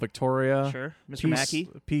Principal Victoria. sure, Mr. Mackey.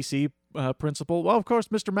 PC principal. Well, of course,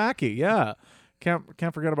 Mr. Mackey. Yeah, can't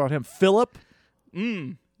forget about him. Philip.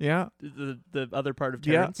 Yeah. The other part of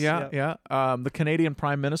Terrence. Yeah. The Canadian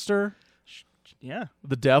Prime Minister. Yeah.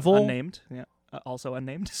 The Devil. Unnamed. Yeah. Also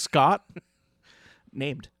unnamed. Scott.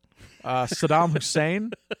 Named. Saddam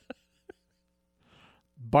Hussein.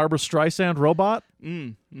 Barbara Streisand robot.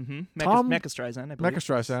 Mm-hmm. Tom- Mecha Streisand, I believe. Mecha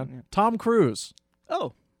Streisand. Yeah. Tom Cruise.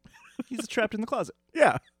 Oh, he's trapped in the closet.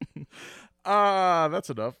 Yeah. That's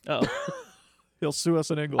enough. Oh, He'll sue us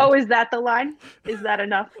in England. Oh, is that the line? Is that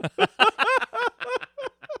enough?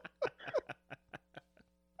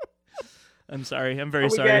 I'm sorry. I'm very Are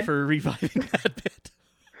we sorry good? for reviving that bit.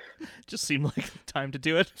 Just seemed like time to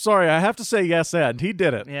do it. Sorry, I have to say yes, and he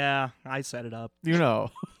did it. Yeah, I set it up. You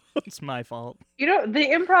know. It's my fault. The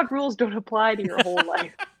improv rules don't apply to your whole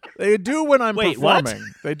life. They do when I'm Wait, what?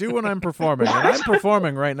 performing. They do when I'm performing, and I'm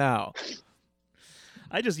performing right now.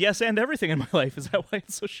 I just yes and everything in my life. Is that why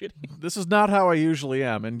it's so shitty? This is not how I usually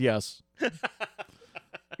am, and yes,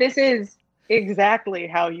 This is exactly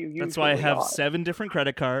how you usually That's why I have are. 7 different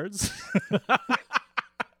credit cards.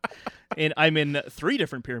 And I'm in 3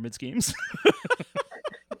 different pyramid schemes.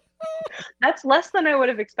 That's less than I would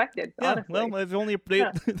have expected, Yeah, honestly. well, I've only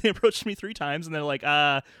they approached me 3 times, and they're like,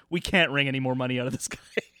 we can't wring any more money out of this guy.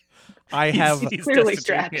 I have He's Clearly destitute,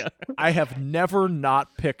 strapped. yeah. I have never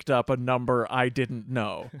not picked up a number I didn't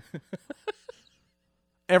know.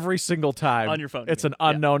 Every single time On your phone, it's you an mean.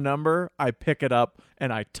 Yeah. unknown number, I pick it up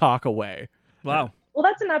and I talk away. Wow. Well,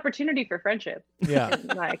 that's an opportunity for friendship, Yeah. in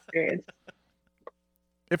my experience.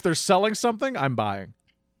 If they're selling something, I'm buying.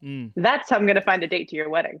 Mm. That's how I'm going to find a date to your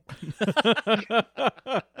wedding.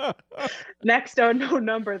 Next unknown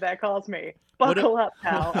number that calls me. What Buckle up,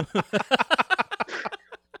 pal.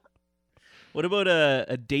 What about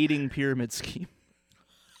a dating pyramid scheme?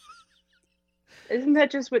 Isn't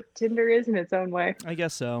that just what Tinder is in its own way? I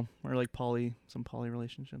guess so. Or like some poly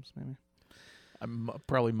relationships, maybe.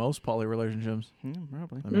 Probably most poly relationships. Yeah,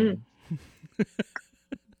 probably. I mean,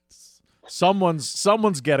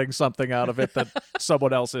 someone's getting something out of it that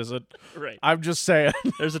someone else isn't. Right. I'm just saying.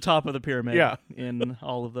 There's a top of the pyramid Yeah. in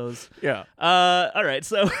all of those. Yeah. All right,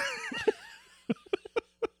 so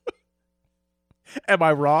Am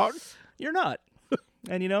I wrong? you're not.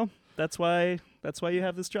 And that's why you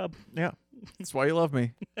have this job. Yeah. That's why you love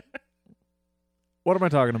me. What am I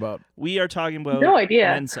talking about? We are talking about No idea.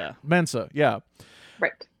 Mensa. Mensa. Yeah.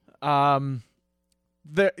 Right.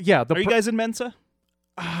 The Are you guys in Mensa?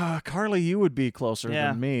 Carly, you would be closer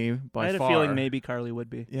Yeah. than me by I had far. a feeling maybe Carly would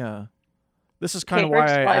be. Yeah. This is kind of Okay, why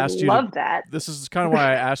first I of all, asked you. love that. This is kind of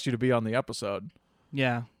why I asked you to be on the episode.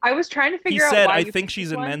 Yeah. I was trying to He figure out said, why I you think picked she's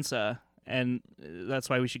this in one. Mensa, and that's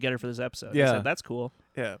why we should get her for this episode. Yeah. I said, that's cool.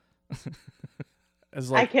 Yeah. As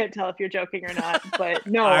I like can't tell if you're joking or not, but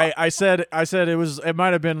no. I said it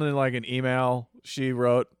might have been in like an email she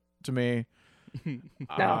wrote to me.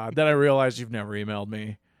 No. Then I realized you've never emailed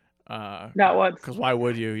me. Not once. Because why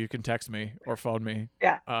would you? You can text me or phone me.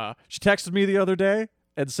 Yeah. She texted me the other day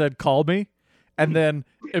and said, call me. And then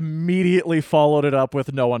immediately followed it up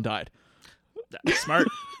with no one died. Smart.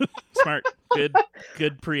 Smart.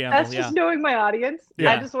 Good preamble. That's Yeah. just knowing my audience.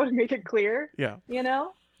 Yeah. I just want to make it clear, Yeah. you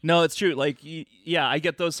know? No, it's true. Like, yeah, I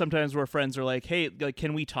get those sometimes where friends are like, "Hey, like,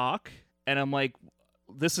 can we talk?" And I'm like,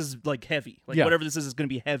 "This is like heavy. Like, Yeah. whatever this is going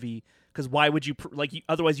to be heavy. Because why would you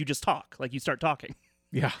otherwise you just talk? Like, you start talking.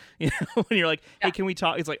 Yeah. When you're like, "Hey, Yeah. can we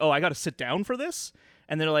talk?" It's like, "Oh, I got to sit down for this."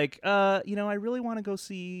 And they're like, I really want to go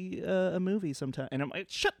see a movie sometime." And I'm like,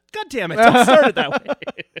 "Shut! God damn it! Don't start it that way."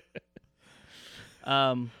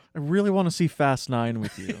 I really want to see Fast 9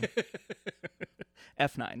 with you.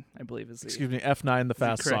 F9, I believe, is the Excuse me, F9, the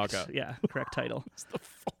Fast correct, Saga. Yeah, correct title.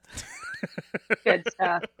 Good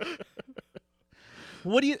stuff.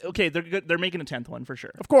 What do you? Okay, they're making a 10th one for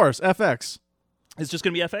sure. Of course, FX. It's just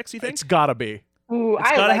gonna be FX. You think? It's gotta be. Ooh, It's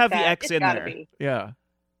I gotta like have the that. X It's in gotta there. be. Yeah.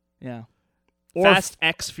 Yeah. Or Fast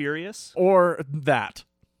X Furious. or that.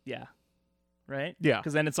 Yeah. Right? Yeah.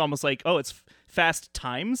 Because then it's almost like, oh, it's Fast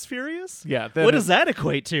Times Furious? Yeah. then What it- does that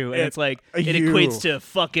equate to? And it's like, it you. equates to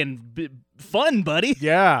fucking fun, buddy.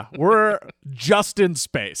 Yeah, we're just in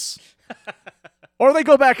space. Or they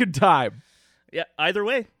go back in time. Yeah, either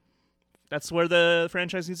way. That's where the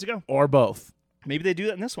franchise needs to go. Or both. Maybe they do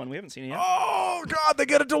that in this one. We haven't seen it yet. Oh, God, they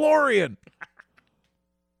get a DeLorean.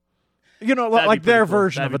 You know, That'd be like their pretty cool.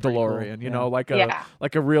 version That'd of a be pretty cool. DeLorean. You Yeah. know, Yeah.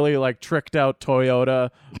 like a really like tricked out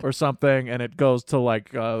Toyota or something, and it goes to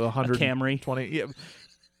like A 120. Camry. Yeah.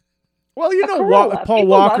 Well, you A know, Corolla. Paul People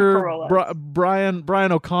love Walker, Corollas.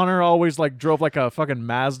 Brian O'Connor always like drove like a fucking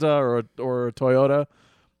Mazda or a Toyota.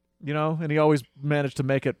 You know, and he always managed to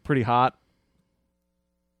make it pretty hot.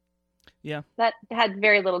 Yeah. That had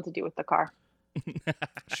very little to do with the car.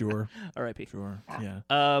 Sure, R.I.P. sure, yeah.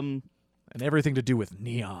 Um, And everything to do with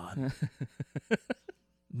neon.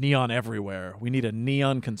 Neon everywhere. We need a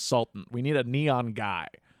neon consultant. We need a neon guy.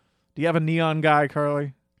 Do you have a neon guy, Carly?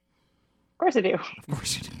 Of course I do. Of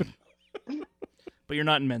course you do. but you're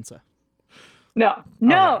not in Mensa. No.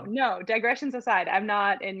 Digressions aside, I'm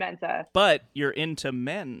not in Mensa. But you're into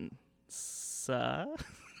Mensa.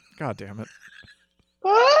 God damn it.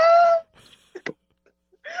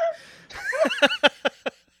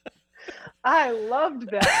 I loved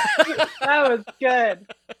that. That was good.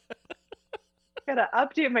 Gotta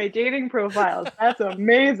update my dating profiles. That's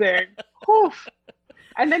amazing. Whew.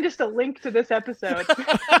 And then just a link to this episode.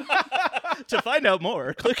 To find out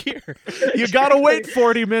more, click here. You gotta wait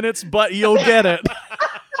 40 minutes, but you'll get it.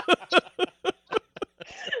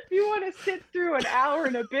 You an hour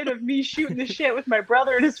and a bit of me shooting the shit with my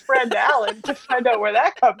brother and his friend Alan to find out where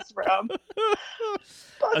that comes from.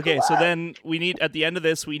 Okay, so then we need, at the end of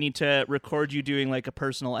this, we need to record you doing like a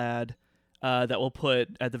personal ad that we'll put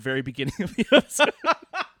at the very beginning of the episode.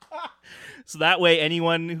 So that way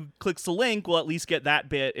anyone who clicks the link will at least get that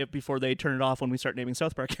bit before they turn it off when we start naming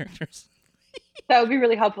South Park characters. That would be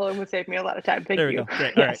really helpful and would save me a lot of time. Thank There we you. go.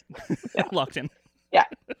 Great. Yes. All right. Yeah. Locked in. Yeah.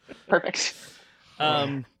 Perfect.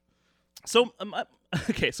 So my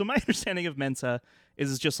understanding of Mensa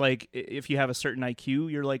is it's just like if you have a certain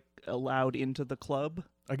IQ, you're like allowed into the club.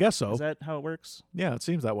 I guess so. Is that how it works? Yeah, it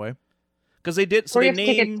seems that way. Because they did. So Or they you have to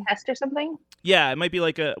take name. a test or something? Yeah, it might be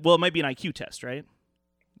like it might be an IQ test, right?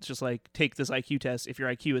 It's just like take this IQ test. If your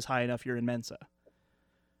IQ is high enough, you're in Mensa.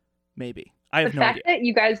 Maybe. I have The no fact idea. that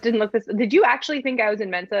you guys didn't look this, did you actually think I was in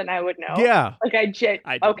Mensa and I would know? Yeah. Like I didn't.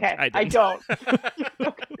 okay, I I didn't. don't.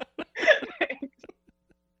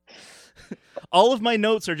 All of my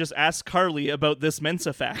notes are just ask Carly about this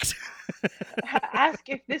Mensa fact. Ask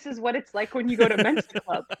if this is what it's like when you go to Mensa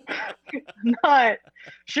Club. Not.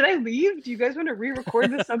 Should I leave? Do you guys want to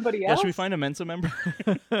re-record with somebody Yeah, else? should we find a Mensa member?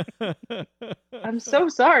 I'm so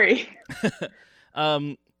sorry.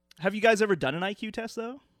 Have you guys ever done an IQ test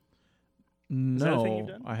though? that a thing you've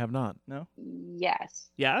No, done? I have not. No. Yes.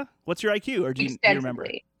 Yeah. What's your IQ, or do you remember?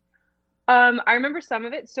 Extensively. I remember some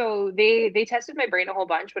of it. So they tested my brain a whole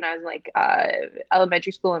bunch when I was like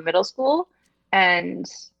elementary school and middle school, and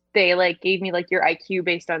they like gave me like your IQ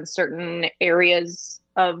based on certain areas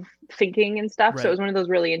of thinking and stuff. So Right. it was one of those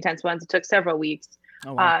really intense ones. It took several weeks.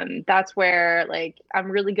 Oh, wow. That's where like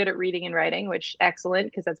I'm really good at reading and writing, which excellent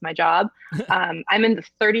because that's my job. I'm in the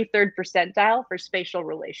 33rd percentile for spatial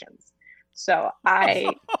relations. So I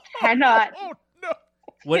cannot. Oh no!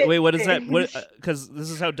 What is that? What? Because this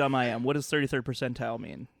is how dumb I am. What does 33rd percentile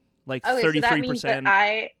mean? Like Okay, so that 33%? means that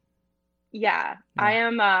I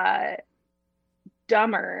am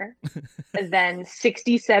dumber than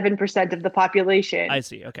 67% of the population I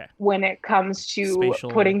see. Okay. when it comes to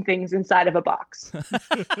Spatial- putting things inside of a box.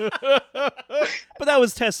 But that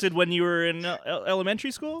was tested when you were in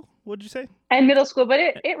elementary school. What did you say? And middle school, but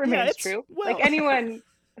it remains it's- true. well- Like anyone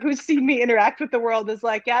who's seen me interact with the world is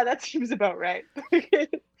like, yeah, that seems about right.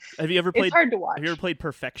 Have you ever played? It's hard to watch. Have you ever played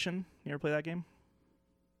Perfection? You ever play that game?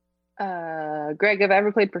 Greg, have I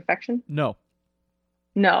ever played Perfection? No.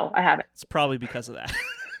 No, I haven't. It's probably because of that.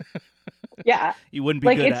 Yeah. You wouldn't be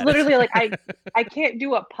Like good it's at literally it. like I can't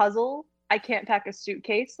do a puzzle. I can't pack a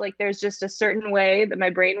suitcase. Like there's just a certain way that my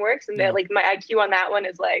brain works, and Yeah. that like my IQ on that one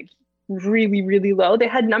is like really, really low. They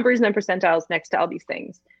had numbers and percentiles next to all these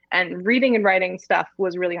things. And reading and writing stuff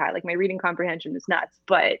was really high. Like my reading comprehension is nuts.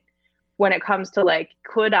 But when it comes to like,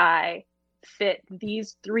 could I fit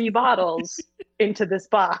these 3 bottles into this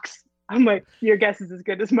box? I'm like, your guess is as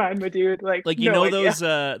good as mine, my dude. Like Like, you no know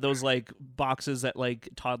idea. those like boxes that like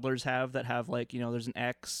toddlers have that have like, you know, there's an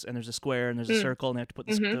X and there's a square and there's a circle and they have to put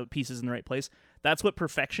the pieces in the right place. That's what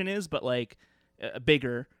Perfection is, but like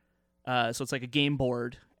bigger. So it's like a game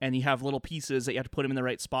board and you have little pieces that you have to put them in the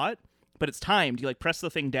right spot, but it's timed. You like press the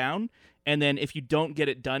thing down, and then if you don't get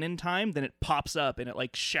it done in time, then it pops up and it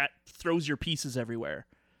like throws your pieces everywhere.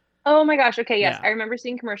 Oh my gosh. Okay. Yes. Yeah. I remember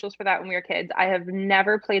seeing commercials for that when we were kids. I have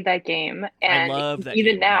never played that game. And I love that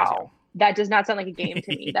even game when I was now, young. that does not sound like a game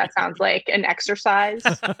to me. That sounds like an exercise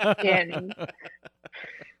in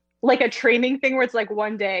like a training thing where it's like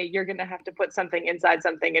one day you're going to have to put something inside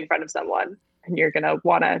something in front of someone and you're going to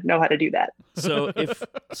want to know how to do that. So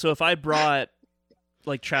if I brought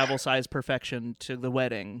like travel size Perfection to the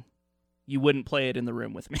wedding, you wouldn't play it in the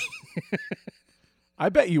room with me. I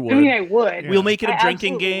bet you would. I mean, I would. Yeah. We'll make it a I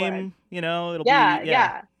drinking absolutely game, would. you know, it'll Yeah. be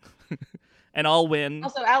Yeah. and I'll win.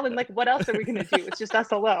 Also, Alan, like, what else are we going to do? It's just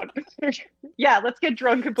us alone. Yeah. Let's get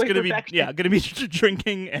drunk and play It's gonna Perfection. be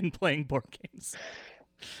drinking and playing board games.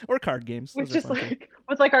 Or card games. With Those are just fun too. like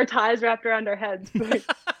with like our ties wrapped around our heads,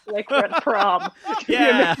 like we're at prom.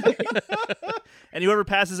 Yeah. And whoever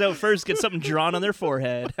passes out first gets something drawn on their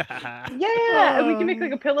forehead. Yeah, and we can make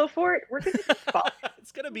like a pillow fort. We're gonna be fun.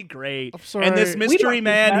 It's gonna be great. I'm sorry. And this We mystery don't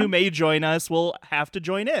man think who that. may join us will have to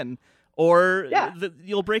join in, or Yeah.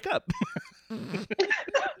 you'll break up.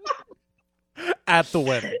 At the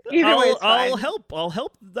wedding. Either way, it's I'll fine. help. I'll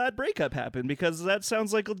help that breakup happen because that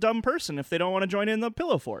sounds like a dumb person if they don't want to join in the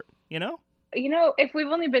pillow fort. You know. You know, if we've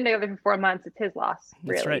only been together for 4 months, it's his loss.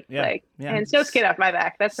 Really. That's right, yeah, Like, yeah. and it's no skin off my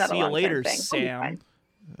back. That's not See a you long later, thing. We'll be Sam. fine.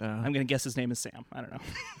 Yeah. I'm gonna guess his name is Sam. I don't know.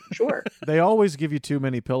 Sure. They always give you too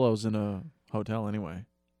many pillows in a hotel anyway.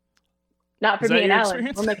 Not for Is me that and your Alan.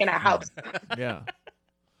 experience? We're making a house. Yeah.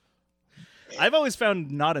 I've always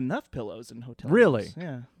found not enough pillows in hotels. Really?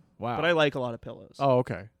 Yeah. Wow. But I like a lot of pillows. Oh,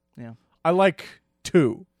 okay. Yeah. I like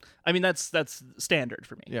 2. I mean, that's standard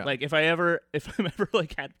for me. Yeah. Like if I'm ever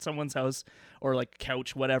like at someone's house or like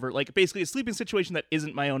couch, whatever, like basically a sleeping situation that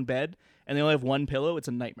isn't my own bed and they only have one pillow, it's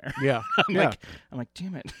a nightmare. Yeah. I'm like,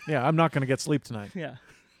 damn it. Yeah, I'm not going to get sleep tonight. Yeah.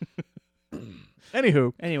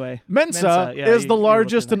 Anywho, Anyway, Mensa yeah, is you the were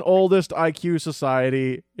largest looking and oldest IQ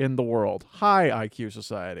society in the world. High IQ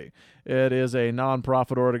society. It is a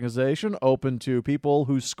non-profit organization open to people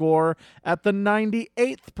who score at the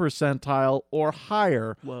 98th percentile or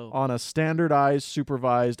higher Whoa. on a standardized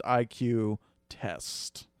supervised IQ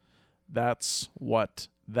test. That's what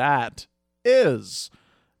that is.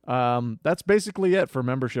 That's basically it for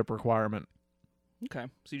membership requirement. Okay.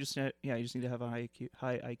 So you just need to have a high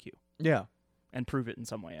IQ Yeah. and prove it in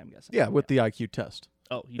some way, I'm guessing. Yeah, with the IQ test.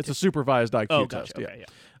 Oh, It's a supervised IQ Oh, test. gotcha. Okay,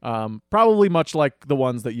 Yeah. Probably much like the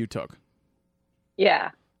ones that you took.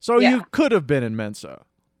 Yeah. So Yeah. you could have been in Mensa.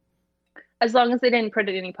 As long as they didn't put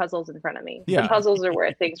any puzzles in front of me. Yeah. The puzzles are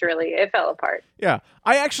where things it fell apart. Yeah.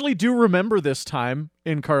 I actually do remember this time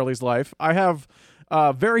in Carly's life. I have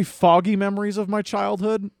very foggy memories of my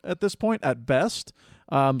childhood at this point, at best.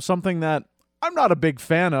 Something that I'm not a big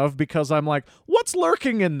fan of because I'm like, what's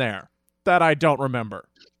lurking in there that I don't remember?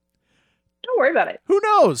 Don't worry about it. Who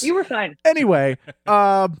knows? You were fine. Anyway,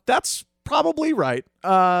 that's probably right.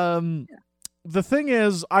 The thing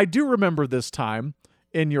is, I do remember this time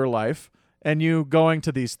in your life and you going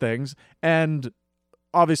to these things, and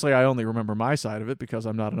obviously I only remember my side of it because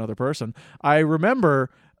I'm not another person. I remember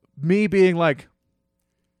me being like,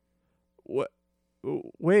 "What?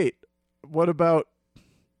 Wait, what about?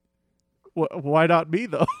 Why not me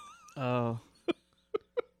though?" Oh.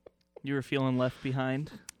 You were feeling left behind?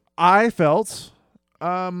 I felt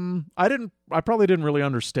I probably didn't really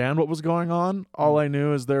understand what was going on. All I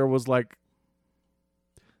knew is there was like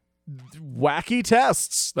wacky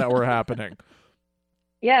tests that were happening.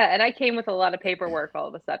 Yeah, and I came with a lot of paperwork all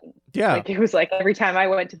of a sudden. Yeah. Like it was like every time I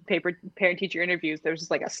went to parent-teacher interviews, there was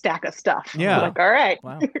just like a stack of stuff. Yeah. I'm like, all right,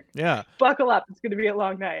 Wow. Yeah. buckle up. It's going to be a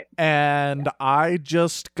long night. And I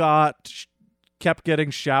just kept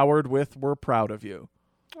getting showered with "we're proud of you."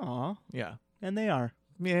 Aw. Yeah. And they are.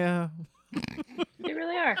 Yeah. They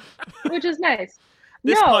really are, which is nice.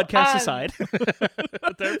 This No, podcast aside,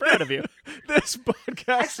 they're proud of you. This podcast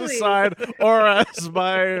Actually- aside, or as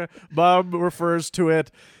my mom refers to it,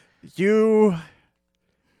 you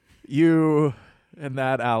and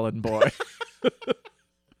that Allen boy.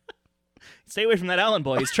 Stay away from that Allen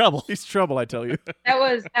boy. He's trouble. He's trouble, I tell you. That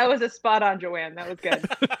was a spot on, Joanne. That was good.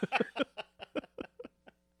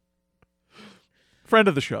 Friend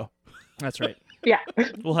of the show. That's right. Yeah.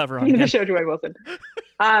 We'll have her on Friend of the again. show, Joanne Wilson.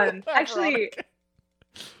 Actually,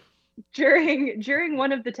 during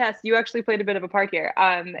one of the tests, you actually played a bit of a part here.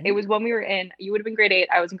 It was when you would have been grade 8,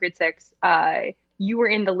 I was in grade 6. You were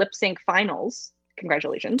in the lip sync finals.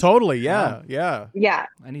 Congratulations. Totally, yeah, Wow. yeah. Yeah.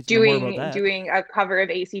 I need to know more about that. Doing a cover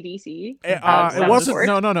of AC/DC. It Some wasn't. sort.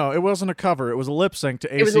 No. It wasn't a cover. It was a lip sync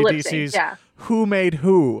to It was a lip sync, AC/DC's yeah. "Who Made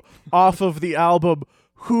Who" off of the album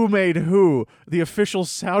 "Who Made Who," the official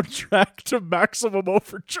soundtrack to Maximum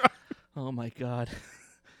Overdrive. Oh my god.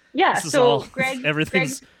 Yeah, This is so all Greg's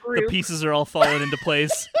everything's the group, pieces are all falling into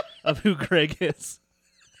place of who Greg is.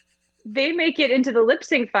 they make it into the lip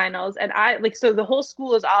sync finals, and so the whole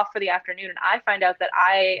school is off for the afternoon, and I find out that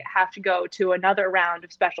I have to go to another round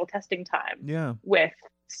of special testing time Yeah. with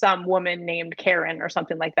some woman named Karen or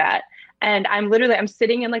something like that. And I'm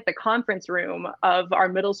sitting in like the conference room of our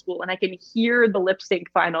middle school, and I can hear the lip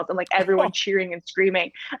sync finals and like everyone cheering and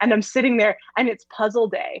screaming. And I'm sitting there, and it's puzzle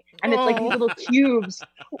day, and it's like these little cubes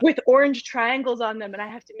with orange triangles on them, and I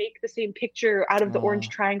have to make the same picture out of the orange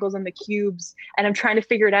triangles and the cubes, and I'm trying to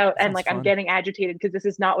figure it out. And Sounds like fun. I'm getting agitated because this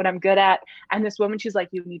is not what I'm good at. And this woman, she's like,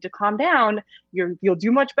 "You need to calm down. You'll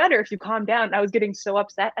do much better if you calm down." And I was getting so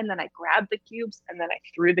upset, and then I grabbed the cubes and then I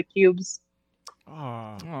threw the cubes.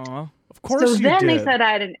 Aw. Aw. Of course So you then they did. said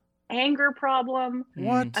I had an anger problem.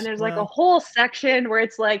 What? And there's like a Well, whole section where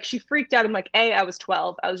it's like she freaked out. I'm like, A, I was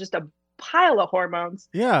 12. I was just a pile of hormones.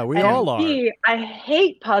 yeah, we And all are. B, I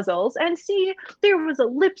hate puzzles. And C, there was a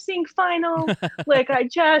lip sync final. Like I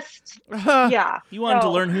just, yeah. You wanted to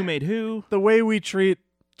So- learn who made who. The way we treat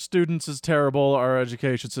students is terrible. Our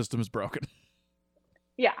education system is broken.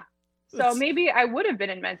 Yeah. So That's- maybe I would have been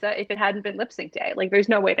in Mensa if it hadn't been lip sync day. Like there's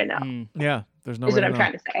no way to know. Mm, Yeah, there's no Is way what to I'm know.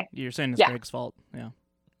 trying to say. you're saying it's Yeah. Greg's fault. Yeah.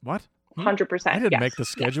 What? 100%. I didn't yes. make the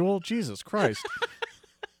schedule. Jesus Christ.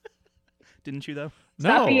 Didn't you though?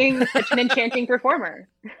 Stop No. being such an enchanting performer.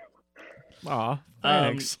 Aw,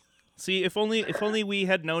 thanks. See, if only we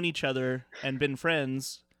had known each other and been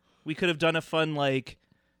friends, we could have done a fun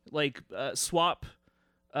swap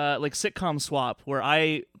like sitcom swap where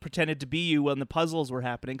I pretended to be you when the puzzles were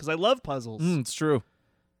happening because I love puzzles. It's true.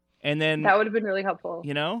 And then That would have been really helpful.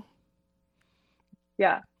 you know,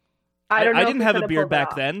 Yeah. I don't know. I if didn't we have a could have beard pulled it back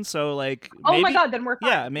off. then, so like Oh maybe, my god, then we're fine.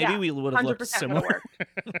 yeah, maybe we would have looked 100% similar.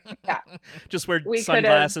 would've worked. Yeah. Just wear We could've-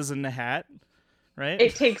 sunglasses and a hat, right?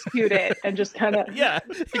 It takes cute it and just kind of yeah,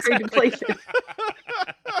 trade exactly. places.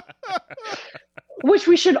 Which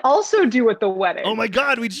we should also do at the wedding. Oh my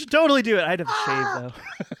god, we should totally do it. I'd have to shave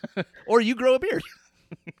though, or you grow a beard.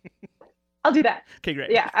 I'll do that. Okay,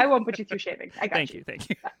 great. Yeah, I won't put you through shaving. I got Thank you. Thank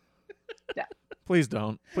you. Please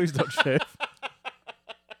don't shave.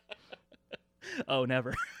 Oh,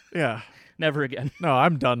 never, Yeah. never again. No,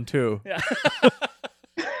 I'm done too. Yeah.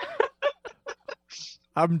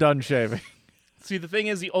 I'm done shaving. See, the thing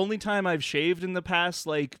is, the only time I've shaved in the past,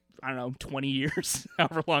 like, I don't know, 20 years,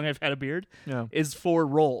 however long I've had a beard, Yeah. is for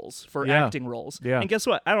roles, for Yeah. acting roles. Yeah. And guess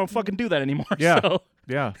what? I don't fucking do that anymore. Yeah. So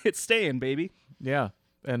Yeah. it's staying, baby. Yeah.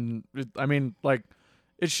 And I mean, like,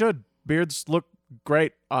 it should. Beards look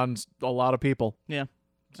great on a lot of people. Yeah.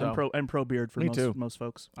 So I'm pro beard for Me too. most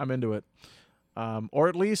folks. I'm into it. Or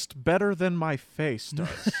at least better than my face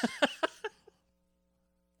does.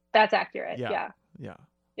 That's accurate. Yeah. Yeah.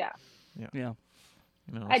 Yeah. Yeah. Yeah.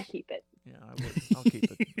 You know, I'd keep it. yeah, I would. I'll keep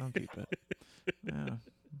it. I'll keep it. Yeah.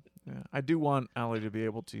 Yeah. I do want Allie to be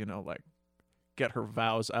able to, you know, like, get her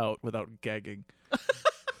vows out without gagging.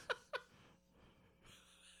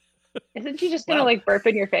 Isn't she just gonna Wow. like burp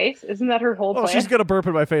in your face? Isn't that her whole Oh, plan? she's gonna burp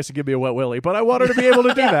in my face and give me a wet willy, but I want her to be able to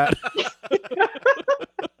do that.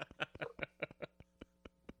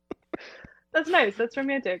 That's nice. That's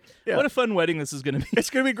romantic. Yeah. What a fun wedding this is going to be. It's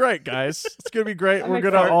gonna be great, guys. It's gonna be great. I'm We're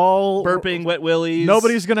gonna excited. all Burping, wet willies.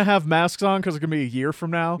 Nobody's gonna have masks on because it's gonna be a year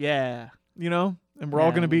from now. Yeah. You know, and we're all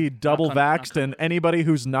Yeah, gonna be double knock on- vaxxed, and anybody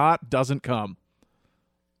who's not doesn't come.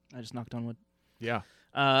 I just knocked on wood. Yeah.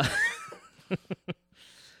 Uh,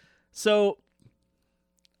 so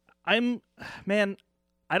I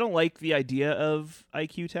don't like the idea of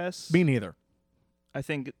IQ tests. Me neither. I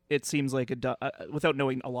think it seems like without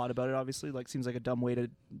knowing a lot about it, obviously, like seems like a dumb way to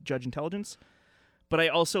judge intelligence. But I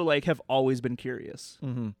also like have always been curious,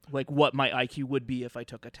 Mm-hmm. like what my IQ would be if I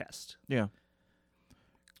took a test. Yeah.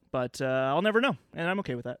 But I'll never know, and I'm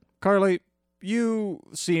okay with that. Carly, you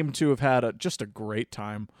seem to have had just a great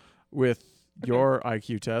time with your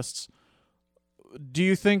IQ tests. Do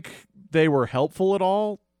you think they were helpful at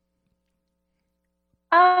all?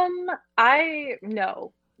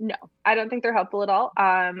 No, I don't think they're helpful at all.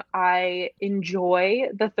 I enjoy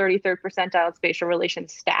the 33rd percentile spatial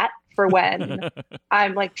relations stat for when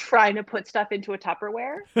I'm like trying to put stuff into a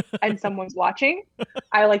Tupperware and someone's watching.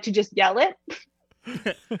 I like to just yell it.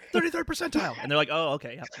 33rd percentile, and they're like, "Oh,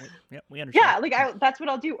 okay, yeah, we understand." Yeah, like that's what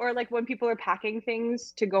I'll do. Or like when people are packing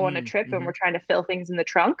things to go on a trip and we're trying to fill things in the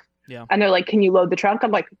trunk. Yeah. And they're like, "Can you load the trunk?"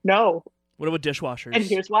 I'm like, "No." What about dishwashers? And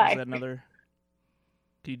here's why. Is that another?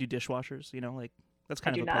 Do you do dishwashers? You know, like that's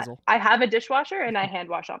kind I of do a not. puzzle. I have a dishwasher and I hand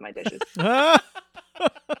wash all my dishes.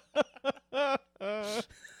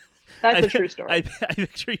 That's a true story. I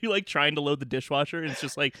picture you like trying to load the dishwasher, and it's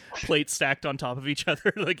just like plates stacked on top of each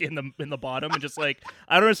other, like in the bottom, and just like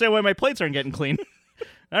I don't understand why my plates aren't getting clean.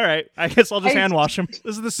 All right, I guess I'll just hand wash them.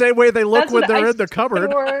 This is the same way they look That's when what they're I in the cupboard.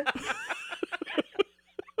 store-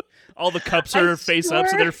 All the cups I are face up, so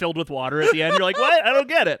store- they're filled with water at the end. You're like, what? I don't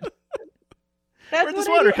get it. That's Where'd what this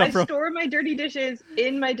I water do. come I from? store my dirty dishes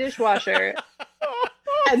in my dishwasher,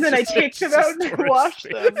 and then I It's take just them a out and storage wash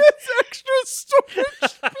space. them. It's extra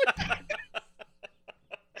storage.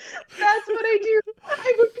 That's what I do.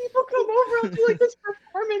 And when people come over, I'll do like this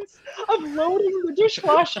performance of loading the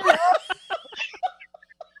dishwasher.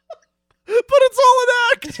 But it's all an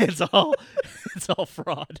act. It's all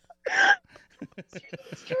fraud.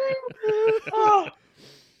 It's true. Oh,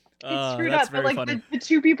 it's screwed That's up. But very like funny. the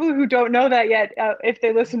two people who don't know that yet, if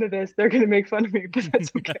they listen to this, they're gonna make fun of me, but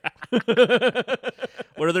that's okay.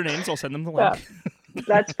 What are their names? I'll send them the link.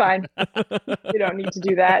 That's fine. You don't need to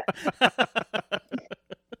do that.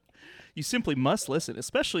 You simply must listen,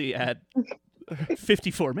 especially at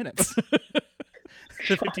 54 minutes.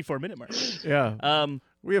 The 54-minute mark. Yeah.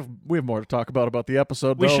 We have more to talk about the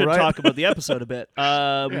episode. We though, should right? talk about the episode a bit.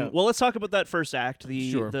 Well, let's talk about that first act.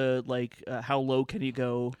 Sure. The like how low can you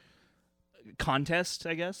go contest,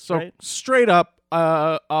 I guess. So right? straight up,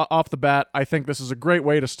 off the bat, I think this is a great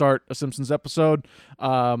way to start a Simpsons episode.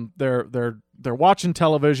 They're watching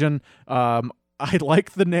television. I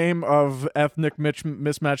like the name of ethnic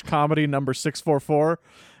mismatch comedy number 644.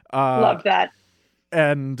 Love that.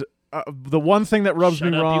 And the one thing that rubs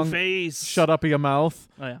Shut me up, wrong, you face. shut up your mouth,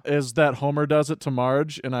 Oh, yeah. is that Homer does it to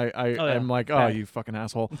Marge, and yeah. I'm like, oh, Bad. you fucking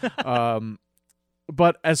asshole.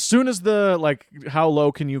 but as soon as the like how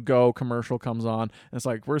low can you go commercial comes on, and it's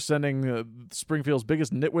like we're sending Springfield's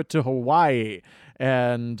biggest nitwit to Hawaii,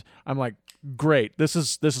 and I'm like, great, this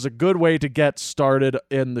is a good way to get started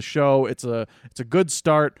in the show. It's a good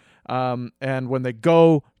start. And when they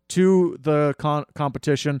go to the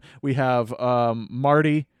competition, we have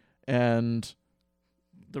Marty and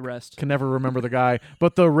The rest. can never remember the guy,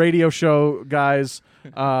 but the radio show guys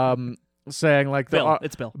saying like Bill.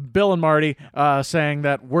 It's Bill. Bill and Marty saying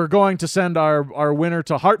that we're going to send our winner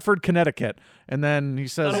to Hartford, Connecticut, and then he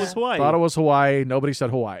says Thought it was Hawaii. Nobody said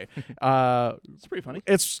Hawaii. It's pretty funny.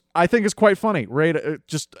 I think it's quite funny. Right,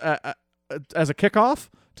 just as a kickoff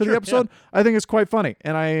to the episode, I think it's quite funny,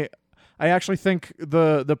 and I actually think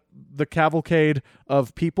the cavalcade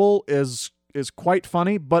of people is quite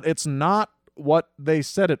funny, but it's not what they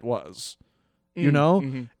said it was. You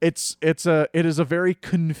know, it is a very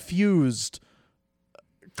confused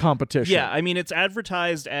competition. Yeah, I mean, it's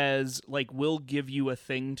advertised as like we'll give you a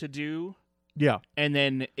thing to do. Yeah, and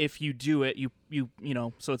then if you do it, you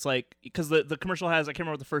know, so it's like because the commercial has, I can't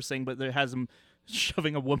remember the first thing, but it has them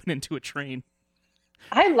shoving a woman into a train.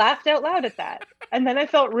 I laughed out loud at that, and then I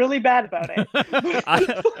felt really bad about it.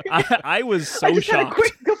 I was so I just shocked. had a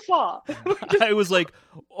quick guffaw. I was like,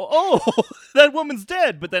 "Oh, that woman's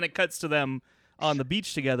dead!" But then it cuts to them on the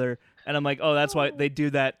beach together, and I'm like, "Oh, that's why they do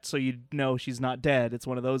that, so you know she's not dead." It's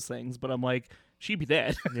one of those things. But I'm like, she'd be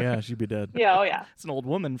dead. yeah, she'd be dead. Yeah, oh yeah. It's an old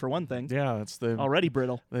woman for one thing. Yeah, it's Already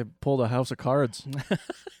brittle. They pulled a House of Cards.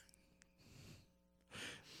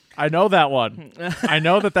 I know that one. I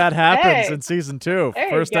know that happens Hey. in season 2, There you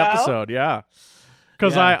first go. episode. Yeah,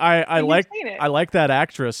 because Yeah. I You've like seen it. I like that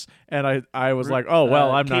actress, and I was like, oh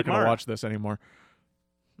well, I'm not Kate going to Mara. watch this anymore.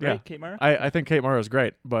 Right, Yeah, Kate Mara? I think Kate Mara is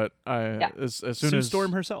great, but as soon Sue as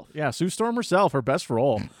Storm herself. yeah, Sue Storm herself, her best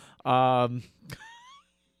role.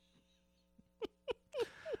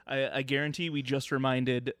 I guarantee we just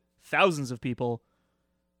reminded thousands of people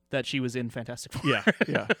that she was in Fantastic Four. Yeah,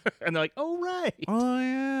 yeah. And they're like, oh, right. Oh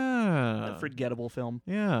yeah, A forgettable film.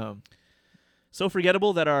 yeah. So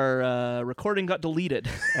forgettable that our recording got deleted.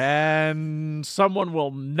 And someone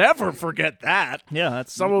will never forget that. Yeah,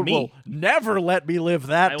 that's Someone me. will never let me live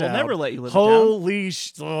that I will down. never let you live it down. Holy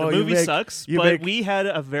The movie sucks, but we had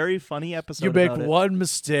a very funny episode You make about it. one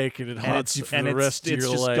mistake and it And haunts it's- you for the rest of it's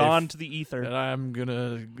your just life. gone to the ether. And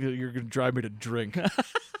you're gonna drive me to drink.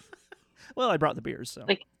 Well, I brought the beers, so.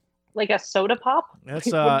 Like a soda pop? It's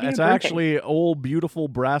What are you it's drinking? actually old beautiful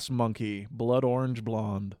brass monkey, blood orange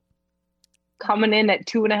blonde. Coming in at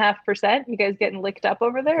 2.5%. You guys getting licked up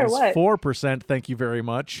over there, or It's what? 4%. Thank you very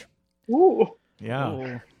much. Ooh. Yeah,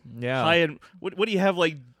 Oh. yeah. High and what do you have,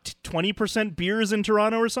 like 20% beers in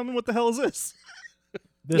Toronto or something? What the hell is this?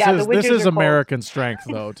 This Yeah, the is winters are cold. American strength,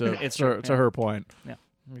 though. To It's to, true, to yeah. her point. Yeah.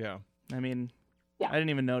 Yeah. I mean, Yeah. I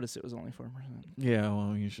didn't even notice it was only 4%. Yeah.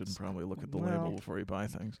 Well, you should probably look at the label Well. before you buy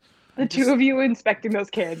things. The two of you inspecting those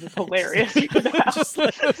cans is hilarious. Just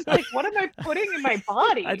like- It's like, what am I putting in my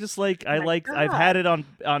body? I just like Oh my I've God. had it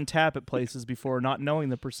on tap at places before, not knowing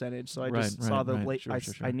the percentage. So I Right, just right, saw the right. late. Sure,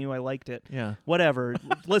 sure, sure. I knew I liked it. Yeah. Whatever.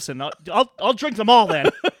 Listen, I'll drink them all then.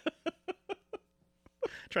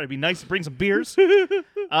 Try to be nice and bring some beers.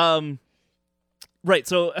 Right.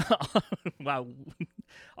 So, wow.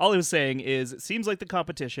 All I was saying is, it seems like the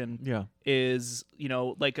competition Yeah. is,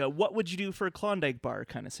 like a what would you do for a Klondike bar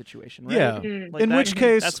kind of situation, right? Yeah. Mm. Like In that- which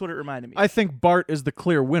case, that's what it reminded me I think Bart is the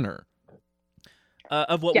clear winner.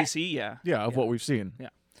 of what we Yeah. see. Yeah. Yeah, of what we've seen.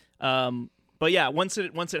 But yeah, once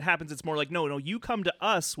it happens, it's more like no, you come to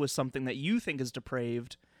us with something that you think is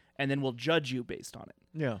depraved, and then we'll judge you based on it.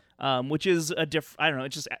 Yeah. Which is I don't know,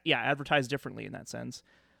 it's just advertised differently in that sense,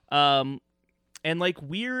 and like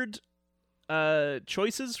weird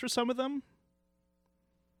choices for some of them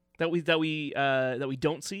that we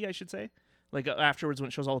don't see, I should say, like afterwards when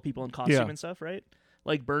it shows all the people in costume Yeah. and stuff, right?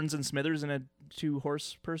 Like Burns and Smithers in a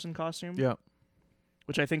 2-horse person costume, Yeah.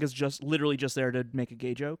 which I think is just literally just there to make a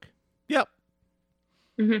gay joke. Yep.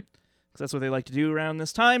 Because that's what they like to do around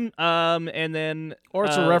this time. And then Or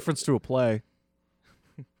it's a reference to a play.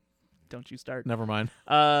 don't you start. Never mind.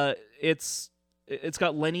 It's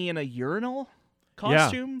got Lenny in a urinal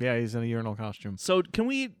costume. Yeah, he's in a urinal costume. So can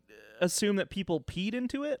we assume that people peed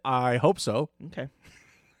into it? I hope so, Okay.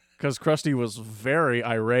 because Krusty was very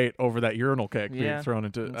irate over that urinal cake being Yeah, thrown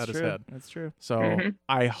at That's his true. head. That's true. So Mhm.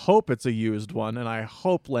 I hope it's a used one, and I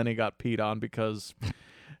hope Lenny got peed on, because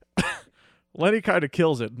Lenny kind of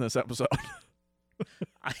kills it in this episode.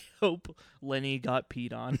 I hope Lenny got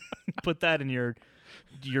peed on. Put that in your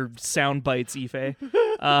sound bites, Ife.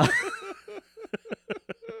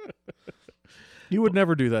 You would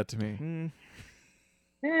never do that to me. mm,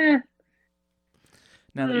 Eh.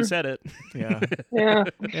 Now that you said it, Yeah. Yeah.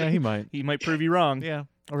 Yeah, he might. he might prove you wrong. Yeah.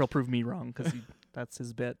 Or he'll prove me wrong because that's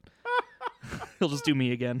his bit. He'll just do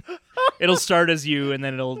me again. It'll start as you, and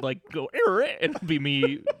then it'll like go. It'll be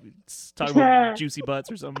me talking about juicy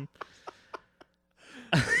butts or something.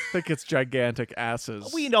 I think it's gigantic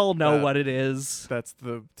asses. We all know what it is. That's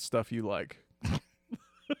the stuff you like.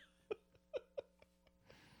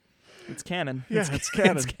 It's canon. Yeah, it's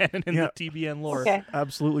canon. It's canon in the TBN lore. Okay.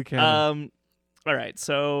 Absolutely canon. All right.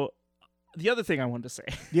 So the other thing I wanted to say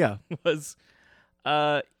Yeah. was,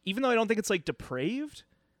 even though I don't think it's like depraved,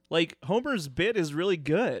 like Homer's bit is really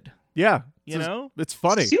good. Yeah. You know, it's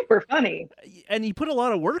funny. Super funny. and he put a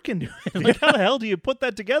lot of work into it. Like, how the hell do you put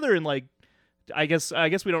that together? And like, I guess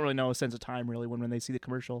we don't really know a sense of time really when they see the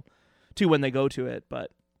commercial, to when they go to it.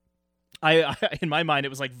 But I in my mind, it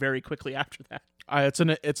was like very quickly after that.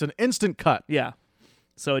 It's an instant cut. Yeah.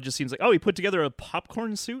 So it just seems like, oh, he put together a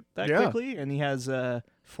popcorn suit that Yeah. quickly, and he has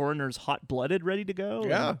Foreigner's Hot Blooded ready to go.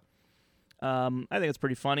 Yeah. And, I think it's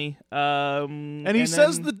pretty funny. And he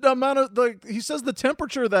says the amount of he says the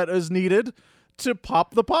temperature that is needed to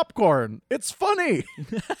pop the popcorn. It's funny.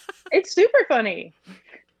 It's super funny.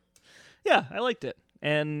 Yeah, I liked it.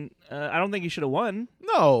 And I don't think he should have won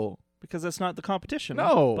No, because that's not the competition.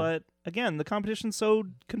 No. But again, the competition's so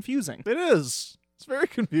confusing. it is. It's very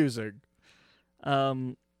confusing.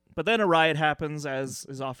 But then a riot happens, as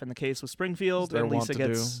is often the case with Springfield, As they're and wont Lisa to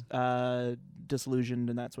gets disillusioned,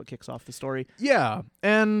 and that's what kicks off the story. Yeah,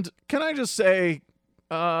 and can I just say,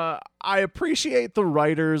 I appreciate the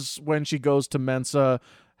writers when she goes to Mensa,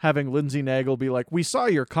 having Lindsay Nagel be like, "We saw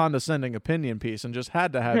your condescending opinion piece and just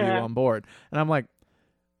had to have you on board." And I'm like,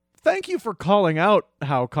 thank you for calling out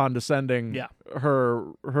how condescending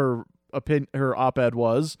her op-ed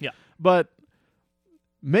was. Yeah. But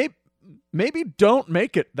maybe don't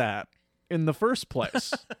make it that in the first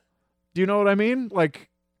place. Do you know what I mean? Like,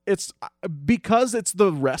 it's because it's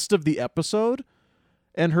the rest of the episode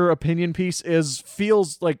and her opinion piece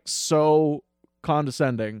feels like so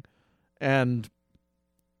condescending and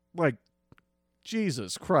like,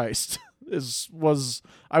 Jesus Christ, I was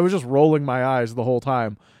just rolling my eyes the whole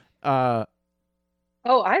time. Oh,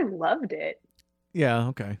 I loved it. Yeah,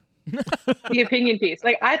 okay. The opinion piece.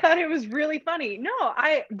 Like, I thought it was really funny. No,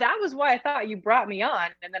 that was why I thought you brought me on.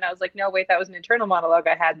 And then I was like, no, wait, that was an internal monologue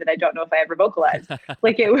I had that I don't know if I ever vocalized.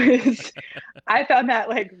 Like, it was, I found that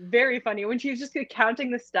like very funny. When she was just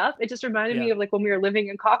counting the stuff, it just reminded me of like when we were living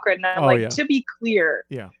in Cochrane. And I'm to be clear,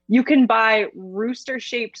 you can buy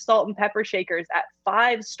rooster-shaped salt and pepper shakers at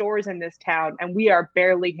 5 stores in this town, and we are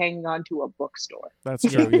barely hanging on to a bookstore. That's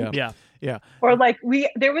true, yeah. Yeah. Or like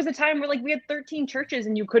there was a time where like we had 13 churches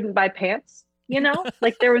and you couldn't buy pants, you know?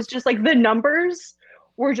 Like, there was just like the numbers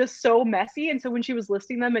were just so messy. And so when she was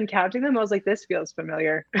listing them and counting them, I was like, this feels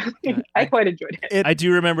familiar. I quite enjoyed it. I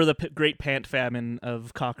do remember the great pant famine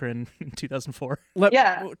of Cochrane in 2004.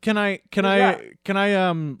 Can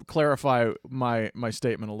I clarify my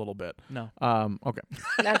statement a little bit? No. Okay.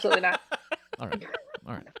 Absolutely not. All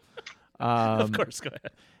right. Of course, go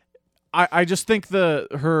ahead. I just think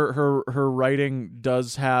her writing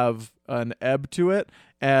does have an ebb to it,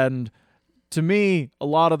 and to me, a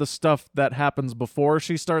lot of the stuff that happens before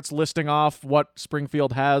she starts listing off what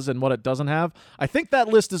Springfield has and what it doesn't have, I think that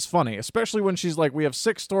list is funny, especially when she's like, we have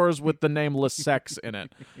 6 stores with the name Le Sex in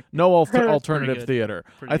it. No alternative theater.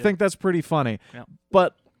 I think that's pretty funny. Yeah.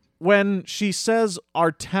 But when she says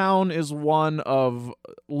our town is one of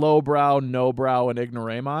lowbrow, no-brow, and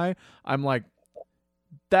ignoramus, I'm like,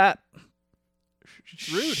 that...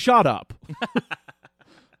 Rude. Shut up.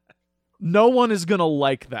 No one is going to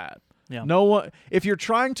like that. Yeah. No one. If you're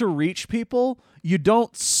trying to reach people, you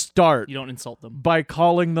don't insult them by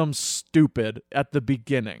calling them stupid at the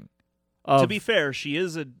beginning. To be fair, she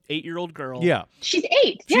is an 8-year-old girl. Yeah. She's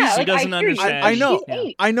 8. Yeah. She doesn't understand. I know. She's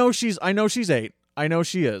 8. I know she's 8. I know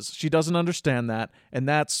she is. She doesn't understand that, and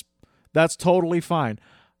that's totally fine.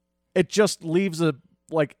 It just leaves a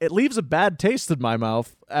bad taste in my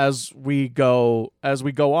mouth as we go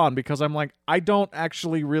on, because I'm like, I don't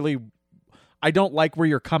like where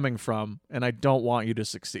you're coming from, and I don't want you to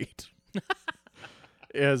succeed.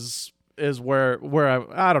 is where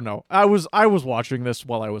I don't know. I was watching this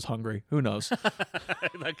while I was hungry. Who knows?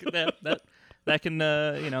 that can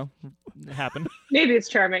happen. Maybe it's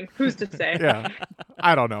charming. Who's to say? Yeah.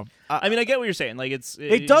 I don't know. I mean, I get what you're saying. Like,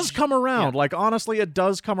 it does come around. Yeah. Like, honestly, it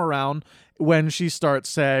does come around when she starts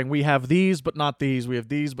saying, we have these but not these, we have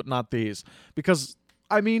these but not these. Because,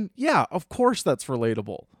 I mean, yeah, of course that's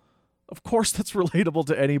relatable. Of course that's relatable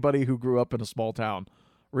to anybody who grew up in a small town.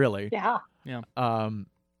 Really. Yeah. Yeah.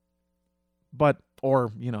 But,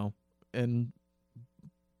 or, in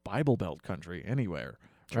Bible Belt country, anywhere,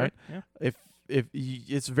 Sure, right? yeah. If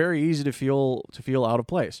it's very easy to feel out of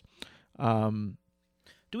place.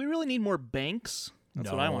 Do we really need more banks? That's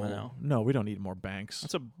what I want to know. No, we don't need more banks.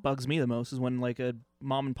 That's what bugs me the most is when like a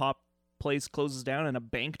mom and pop place closes down and a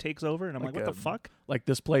bank takes over, and I'm like, what the fuck? Like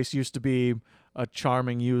this place used to be a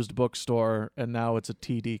charming used bookstore, and now it's a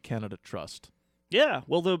TD Canada Trust. Yeah,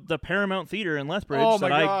 well, the Paramount Theater in Lethbridge Oh, that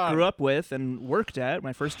my I God. grew up with and worked at,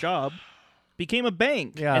 my first job, became a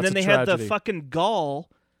bank. Yeah, and it's then a they had the tragedy. fucking gall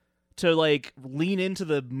to like lean into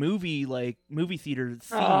the movie theater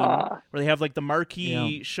theme Ah. where they have like the marquee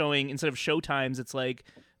Yeah. showing instead of showtimes. It's like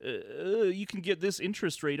you can get this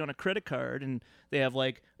interest rate on a credit card, and they have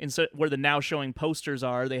like instead where the now showing posters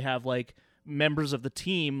are, they have like members of the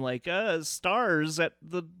team like stars at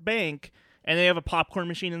the bank. And they have a popcorn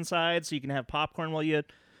machine inside, so you can have popcorn while you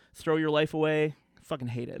throw your life away. Fucking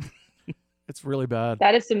hate it. It's really bad.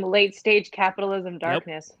 That is some late stage capitalism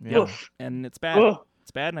darkness. Yeah. Oof. And it's bad. Ugh. It's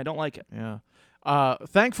bad, and I don't like it. Yeah.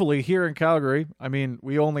 Thankfully, here in Calgary, I mean,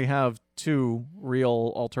 we only have 2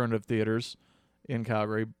 real alternative theaters in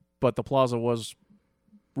Calgary, but the Plaza was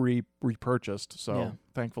repurchased, so Yeah.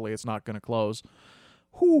 thankfully it's not going to close.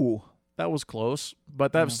 Whew, that was close,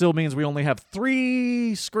 but that Yeah. still means we only have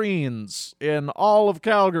 3 screens in all of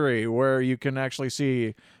Calgary where you can actually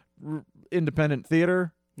see independent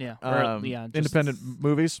theater, Yeah. Just independent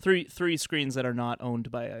movies. three screens that are not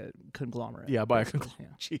owned by a conglomerate. Yeah, by a basically.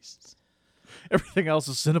 conglomerate. Jesus. Everything else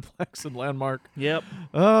is Cineplex and Landmark. Yeah.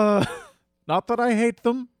 Yep. Not that I hate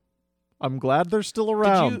them. I'm glad they're still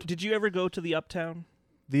around. Did you ever go to the Uptown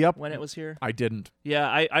when it was here? I didn't. Yeah,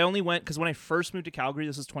 I only went because when I first moved to Calgary,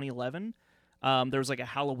 this was 2011. There was like a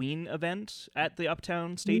Halloween event at the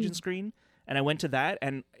Uptown Stage and Screen, and I went to that,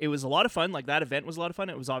 and it was a lot of fun. Like that event was a lot of fun.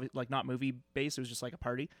 It was like not movie based; it was just like a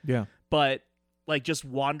party. Yeah. But like just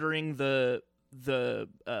wandering the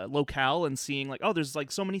locale and seeing like, oh, there's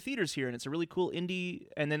like so many theaters here, and it's a really cool indie.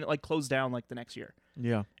 And then it like closed down like the next year,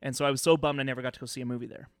 Yeah. and so I was so bummed I never got to go see a movie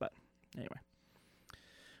there. But anyway,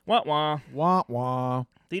 wah wah. Wah wah.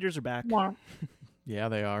 Theaters are back. Wah. Yeah,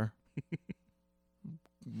 they are.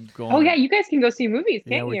 Oh yeah, you guys can go see movies,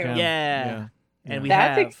 Yeah, can't we you? can. Yeah. And we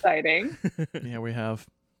That's have. exciting. Yeah, we have.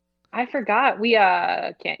 I forgot. We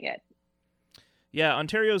can't yet. Yeah,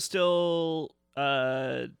 Ontario's still.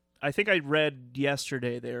 I think I read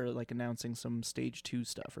yesterday they're like announcing some stage 2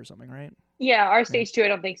 stuff or something, right? Yeah, our stage 2 I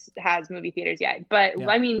don't think has movie theaters yet. But Yeah.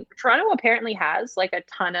 I mean, Toronto apparently has like a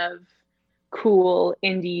ton of cool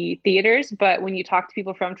indie theaters, but when you talk to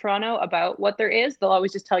people from Toronto about what there is, they'll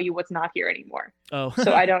always just tell you what's not here anymore. Oh,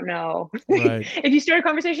 So I don't know. Right. If you start a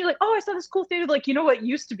conversation, you're like, oh, I saw this cool theater, like, you know what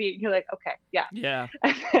used to be? And you're like, okay, yeah. yeah.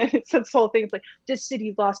 So this whole thing's like, this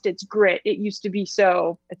city lost its grit. It used to be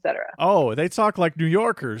so, etc. Oh, they talk like New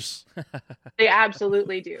Yorkers. They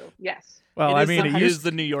absolutely do. Yes. Well, I mean, it is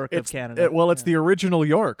the New York of it's Canada. it's the original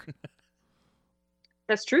York.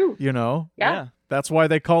 That's true. You know, Yeah. that's why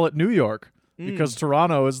they call it New York because Mm.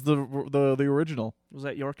 Toronto is the original. Was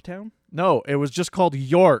that Yorktown? No, it was just called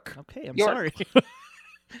York. Okay, I'm York. sorry.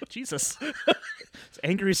 Jesus, as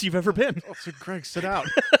angry as you've ever been. Oh, so Greg, sit out.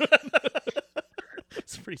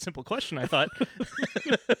 It's a pretty simple question, I thought.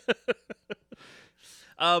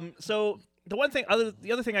 So the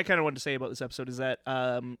other thing I kind of wanted to say about this episode is that,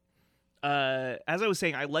 as I was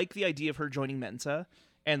saying, I like the idea of her joining Mensa,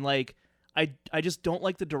 and like, I just don't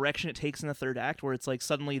like the direction it takes in the third act, where it's like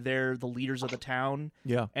suddenly they're the leaders of the town,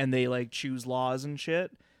 Yeah. and they like choose laws and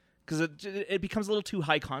shit, because it becomes a little too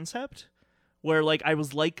high concept. Where like I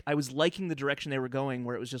was liking the direction they were going,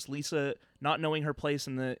 where it was just Lisa not knowing her place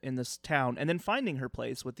in this town, and then finding her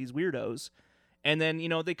place with these weirdos, and then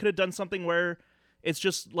they could have done something where it's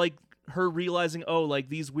just like her realizing, oh, like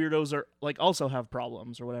these weirdos are like also have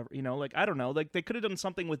problems or whatever, like I don't know, like they could have done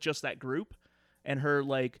something with just that group, and her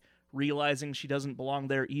like realizing she doesn't belong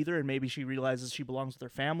there either, and maybe she realizes she belongs with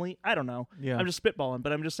her family. I don't know. Yeah. I'm just spitballing,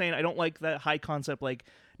 but I'm just saying I don't like that high concept. Like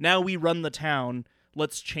now we run the town.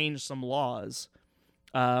 Let's change some laws,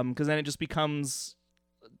 because then it just becomes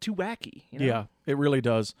too wacky. Yeah, it really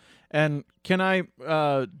does. And can I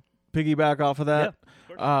piggyback off of that?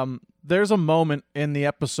 Yeah, There's a moment in the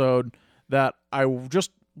episode that I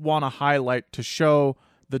just want to highlight to show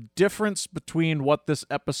the difference between what this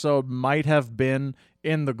episode might have been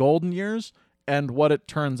in the golden years and what it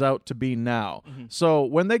turns out to be now. Mm-hmm. So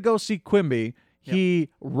when they go see Quimby, he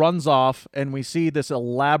runs off and we see this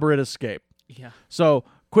elaborate escape. Yeah. So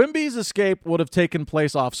Quimby's escape would have taken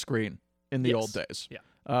place off screen in the Yes. old days. Yeah.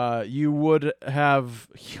 you would have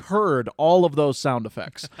heard all of those sound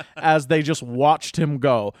effects as they just watched him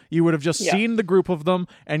go. You would have just seen the group of them,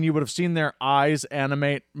 and you would have seen their eyes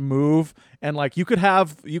animate, move, and like you could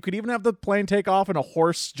even have the plane take off and a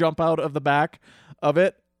horse jump out of the back of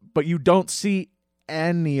it, but you don't see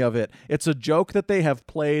any of it. It's a joke that they have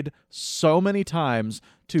played so many times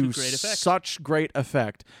to such great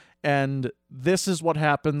effect. And this is what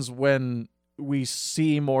happens when we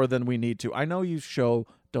see more than we need to. I know you show,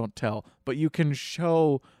 don't tell, but you can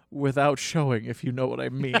show without showing, if you know what I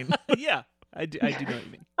mean. Yeah, I do know what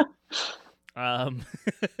you mean.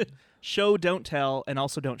 Show, don't tell, and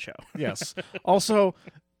also don't show. Yes. Also,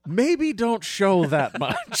 maybe don't show that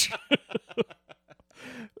much.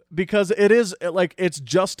 Because it is, like, it's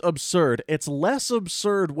just absurd. It's less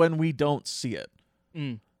absurd when we don't see it.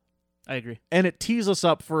 I agree. And it tees us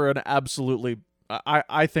up for an absolutely...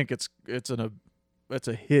 I think it's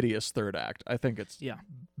a hideous third act. I think it's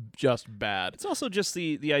just bad. It's also just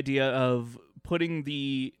the idea of putting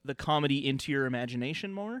the comedy into your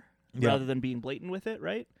imagination more rather than being blatant with it,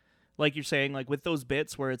 right? Like you're saying, like with those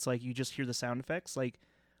bits where it's like you just hear the sound effects, like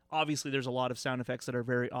obviously there's a lot of sound effects that are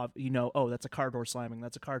very oh, that's a car door slamming,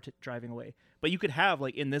 that's a car driving away. But you could have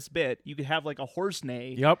like in this bit, you could have like a horse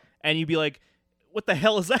neigh. Yep. And you'd be like, what the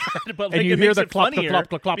hell is that? But like, and you it hear makes the it clop, funnier clop,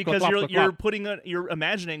 clop, clop, because clop, you're clop, putting you're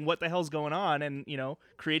imagining what the hell's going on, and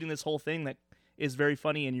creating this whole thing that is very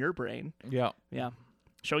funny in your brain. Yeah. Yeah.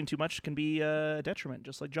 Showing too much can be a detriment,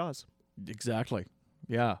 just like Jaws. Exactly.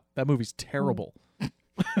 Yeah. That movie's terrible.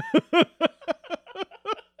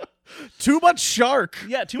 Too much shark.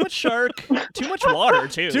 Yeah, too much shark. Too much water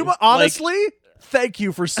too. Honestly, thank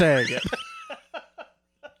you for saying it.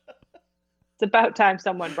 It's about time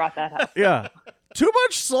someone brought that up. Yeah. Too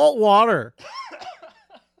much salt water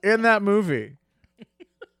in that movie.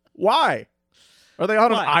 Why? Are they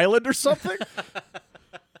on an island or something?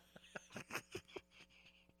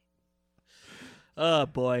 Oh,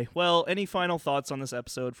 boy. Well, any final thoughts on this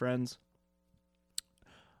episode, friends?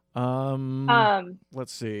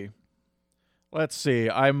 Let's see.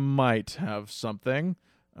 I might have something.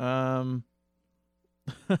 Oh,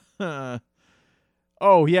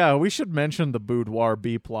 yeah, we should mention the Boudoir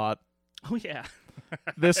B plot. Oh, yeah.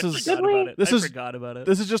 This I forgot about it.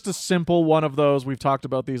 This is just a simple one of those. We've talked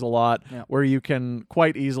about these a lot, where you can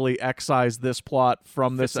quite easily excise this plot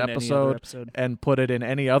from this episode and put it in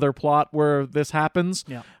any other plot where this happens.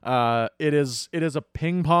 Yeah. It is a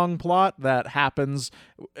ping pong plot that happens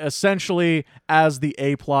essentially as the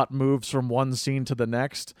A plot moves from one scene to the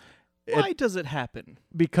next. Why does it happen?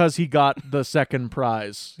 Because he got the second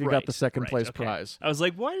prize. He got the second place prize. I was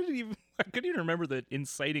like, why did he? I couldn't even remember the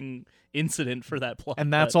inciting incident for that plot.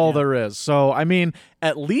 And that's all there is. So, I mean,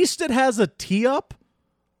 at least it has a tee up.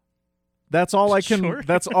 That's all I can. Sure.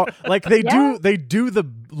 That's all. Like they do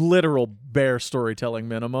the literal bare storytelling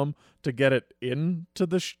minimum to get it into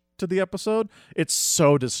the episode. It's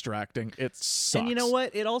so distracting. It sucks. And you know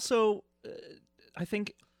what? It also, I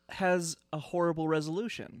think, has a horrible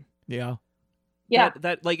resolution. Yeah. Yeah.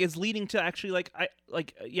 That like is leading to actually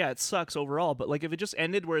it sucks overall, but like if it just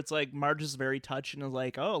ended where it's like Marge is very touched and is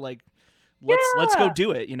like, oh, like let's go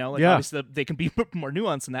do it, obviously they can be more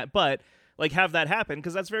nuanced than that, but like have that happen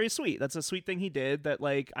because that's very sweet. That's a sweet thing he did that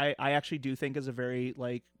like I actually do think is a very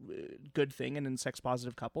like good thing in a sex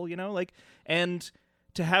positive couple, and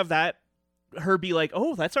to have that her be like,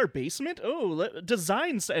 oh, that's our basement,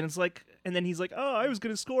 designs, and it's like, and then he's like, oh, I was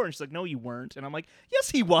gonna score, and she's like, no, you weren't, and I'm like, yes,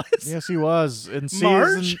 he was in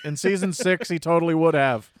Marge? season 6 he totally would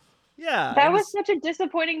have. Yeah, that was such a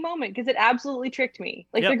disappointing moment because it absolutely tricked me.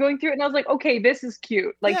 Like they're going through it, and I was like, okay, this is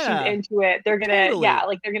cute. Like she's into it. They're gonna,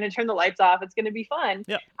 they're gonna turn the lights off. It's gonna be fun.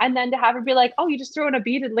 Yeah. And then to have her be like, oh, you just throw in a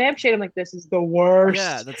beaded lampshade. I'm like, this is the worst.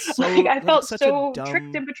 Yeah, that's so. Like, I felt so dumb...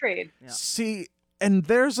 tricked and betrayed. Yeah. See, and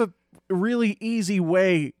there's a really easy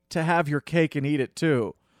way to have your cake and eat it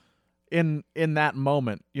too. In that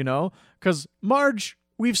moment, because Marge,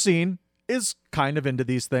 we've seen, is kind of into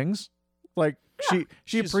these things. Like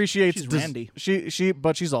she appreciates she's Randy.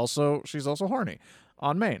 But she's also horny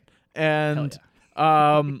on Maine, and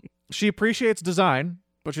she appreciates design,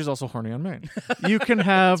 but she's also horny on Maine. You can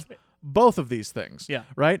have both of these things,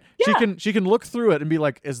 right? Yeah. She can look through it and be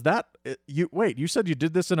like, "Is that you? Wait, you said you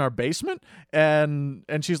did this in our basement?" And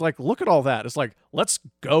she's like, "Look at all that." It's like, let's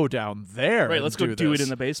go down there. Right, let's go do it in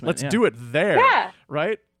the basement. Let's do it there. Yeah.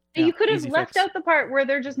 Right. You could have left out the part where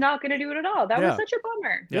they're just not going to do it at all. That was such a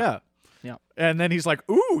bummer. Yeah. Yeah. And then he's like,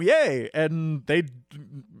 ooh, yay. And they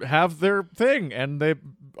have their thing. And they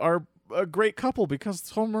are a great couple because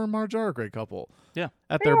Homer and Marge are a great couple. Yeah.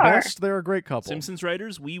 At their best, they're a great couple. Simpsons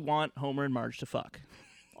writers, we want Homer and Marge to fuck.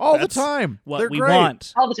 All That's the time. what They're we great.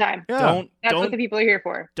 want. All the time. Yeah. That's what Don't the people are here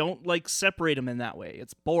for. don't like separate them in that way.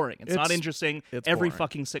 It's boring. It's not It's- interesting. it's Every boring.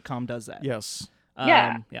 fucking sitcom does that. Yes.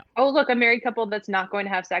 Yeah. Yeah. Oh, look, a married couple that's not going to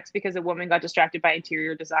have sex because a woman got distracted by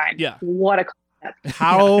interior design. Yeah. What a concept.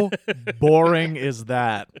 How boring is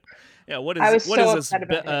that? Yeah. What I is was what so is upset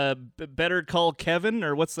this? about Better Call Kevin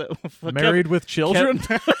or what's that? Married with Children?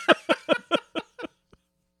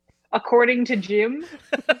 According to Jim.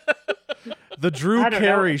 The Drew I don't know.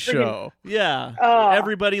 Carey Friggin- Show. Yeah. Oh.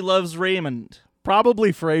 Everybody loves Raymond.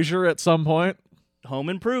 Probably Frasier at some point. Home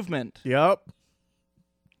Improvement. Yep.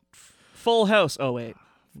 Full House. Oh wait.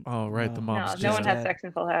 Oh, right. The No, No, mom's no just one dead. has sex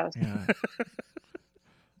in Full House. Yeah.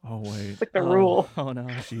 Oh, wait. It's like the Oh, rule. Oh no.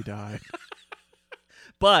 She died.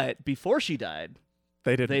 But before she died,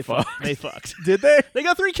 They didn't they fuck. fucked. They fucked. Did they? They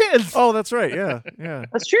got 3 kids. Oh, that's right. Yeah. Yeah.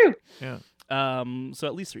 That's true. Yeah. So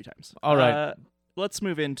at least 3 times. All right. Let's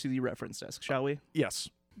move into the reference desk, shall we? Yes.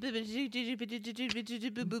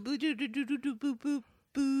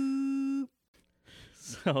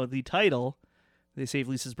 So the title, "They Saved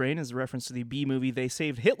Lisa's Brain," is a reference to the B movie "They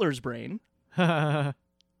Saved Hitler's Brain."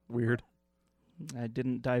 Weird. I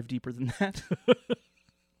didn't dive deeper than that.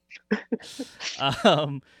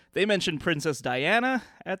 They mentioned Princess Diana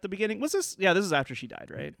at the beginning. Was this? Yeah, this is after she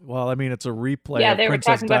died, right? Well, I mean, it's a replay Yeah, of they were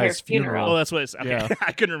Princess talking about her Di's funeral. Oh, that's what it's. Okay, Yeah.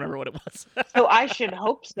 I couldn't remember what it was. So I should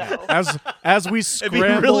hope so. As we It'd be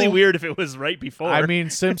scramble. really weird if it was right before. I mean,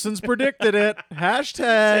 Simpsons predicted it.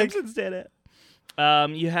 Hashtag. Simpsons did it.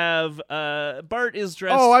 You have Bart is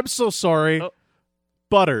dressed. Oh, I'm so sorry. Oh.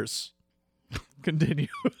 Butters. Continue.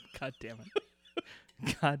 God damn it.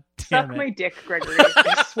 God Suck damn it. my dick, Gregory.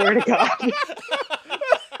 I swear to God.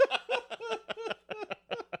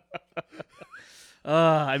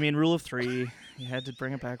 I mean, rule of 3. You had to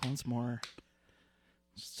bring it back once more.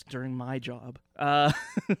 Just during my job.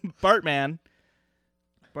 Bartman.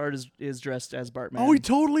 Bart is dressed as Bartman. Oh, he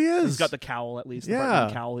totally is. He's got the cowl, at least. The Yeah.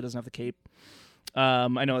 Bartman cowl. He doesn't have the cape. I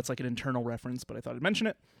know it's like an internal reference, but I thought I'd mention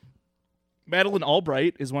it. Madeleine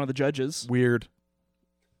Albright is one of the judges. Weird.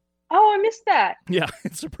 Oh, I missed that. Yeah,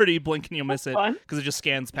 it's a pretty blink and you'll miss it Fun. because it just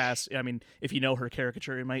scans past. I mean, if you know her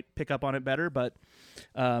caricature, you might pick up on it better, but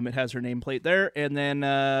it has her nameplate there. And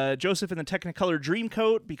then Joseph in the Technicolor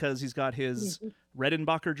Dreamcoat because he's got his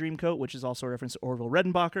Redenbacher Dreamcoat, which is also a reference to Orville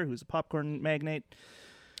Redenbacher, who's a popcorn magnate.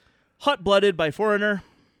 Hot Blooded by Foreigner.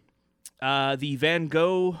 The Van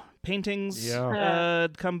Gogh paintings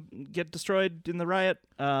come get destroyed in the riot.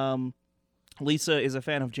 Lisa is a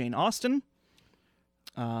fan of Jane Austen.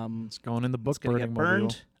 It's going in the book It's gonna burning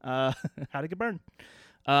get burned. How to get burned.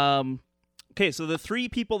 Okay, so the 3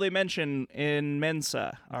 people they mention in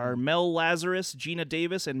Mensa are Mel Lazarus, Gina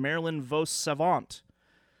Davis, and Marilyn Vos Savant.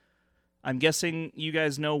 I'm guessing you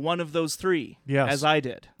guys know one of those 3, Yes. as I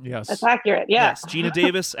did. Yes. That's accurate. Yeah. Yes, Gina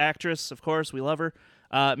Davis, actress, of course, we love her.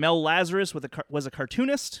 Mel Lazarus was a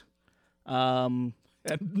cartoonist.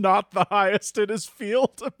 And not the highest in his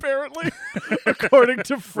field, apparently, according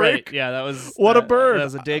to Frank. Right, yeah, that was What a bird. That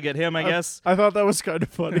was a dig at him, I guess. I thought that was kind of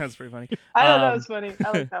funny. That's pretty funny. I don't know. It's funny. I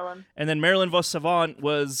like that one. And then Marilyn Vos Savant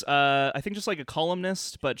was, I think, just like a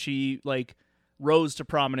columnist, but she like rose to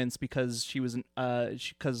prominence because she was,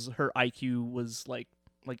 because her IQ was like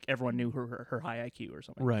everyone knew her high IQ or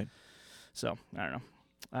something. Right. So I don't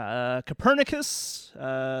know. Copernicus.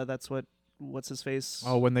 That's what's his face.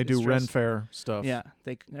 Oh, when they do is Ren dressed- Fair stuff. Yeah,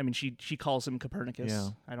 she calls him Copernicus. Yeah.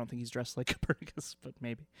 I don't think he's dressed like Copernicus, but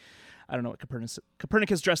maybe. I don't know what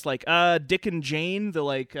Copernicus dressed like. Dick and Jane,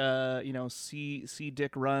 the see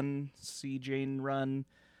Dick run, see Jane run.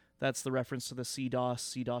 That's the reference to the see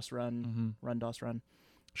DOS run, run DOS run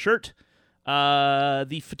shirt.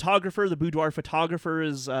 The photographer, the boudoir photographer,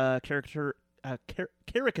 is caricature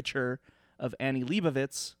of Annie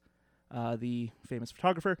Leibovitz, the famous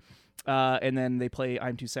photographer. And then they play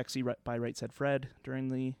 "I'm Too Sexy" by Right Said Fred during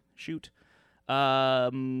the shoot.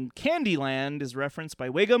 Candyland is referenced by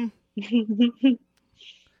Wiggum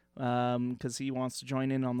because he wants to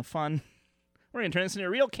join in on the fun. We're going to turn this into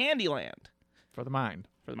a real Candyland. For the mind.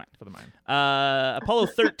 For the mind. For the mind. Apollo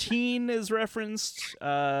 13 is referenced.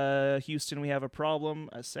 Houston, we have a problem,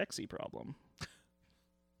 a sexy problem.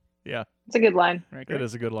 Yeah. It's a good line. Right, It Greg?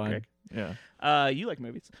 is a good line. Greg. Yeah. You like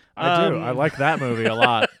movies. I do. I like that movie a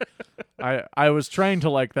lot. I was trained to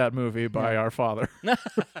like that movie by our father.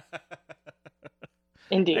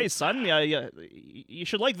 Indeed. Hey, son, you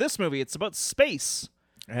should like this movie. It's about space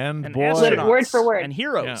And and boy, astronauts Word for word. and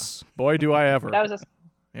heroes. boy, do I ever. That was a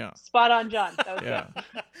Yeah. spot on, John. That was Yeah.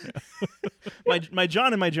 My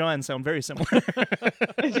John and my Joanne sound very similar.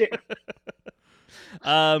 good.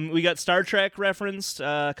 We got Star Trek referenced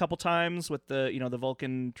a couple times with the the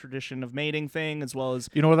Vulcan tradition of mating thing, as well as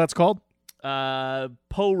You know what that's called?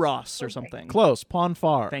 Po Ross or something. Close. Pon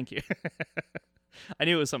farr. Thank you. I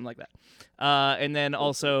knew it was something like that. And then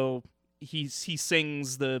also he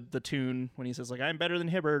sings the tune when he says like I'm better than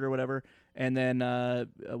Hibbert or whatever. And then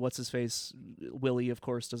what's his face? Willie, of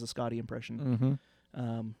course, does a Scotty impression.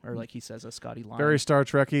 Or like he says a Scotty line. Very Star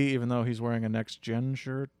Trekky, even though he's wearing a Next Gen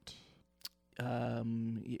shirt.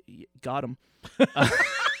 Got him.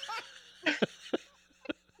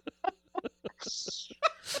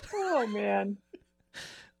 Oh man.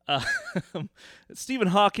 Stephen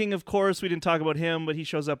Hawking, of course, we didn't talk about him, but he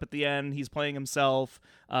shows up at the end. He's playing himself.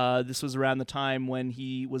 This was around the time when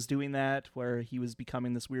he was doing that, where he was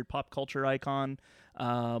becoming this weird pop culture icon.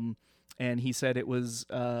 And he said it was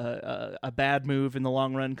a bad move in the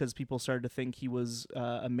long run because people started to think he was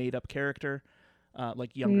a made-up character,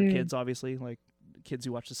 like younger kids, obviously, like kids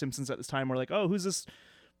who watched The Simpsons at this time were like, "Oh, who's this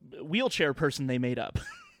wheelchair person they made up?"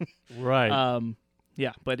 Right.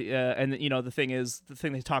 Yeah, but and the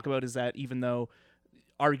thing they talk about is that even though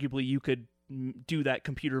arguably you could do that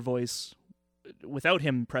computer voice without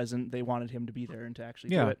him present, they wanted him to be there and to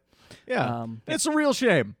actually do it. Yeah. It's a real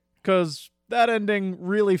shame because that ending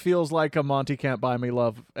really feels like a Monty Can't Buy Me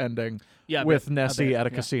Love ending with Nessie at a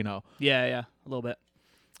casino. Yeah, a little bit.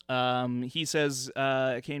 He says,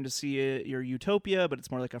 I came to see your Utopia, but it's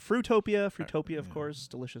more like a Fruitopia. Fruitopia, of course,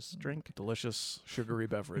 delicious drink. Delicious sugary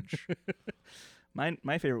beverage.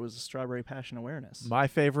 My favorite was Strawberry Passion Awareness. My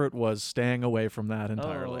favorite was staying away from that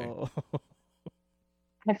entirely. Oh.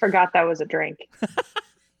 I forgot that was a drink.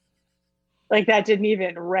 Like that didn't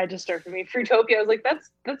even register for me. Fruitopia, I was like,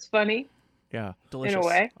 that's funny. Yeah. Delicious. In a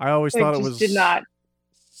way. I always thought it was did not.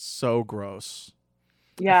 So gross.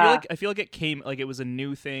 Yeah. I feel like it came like it was a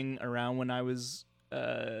new thing around when I was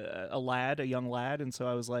a young lad, and so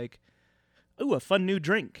I was like, "Ooh, a fun new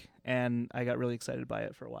drink," and I got really excited by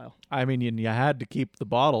it for a while. I mean, you had to keep the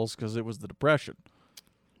bottles because it was the Depression.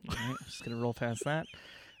 All right, just gonna roll past that.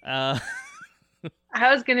 I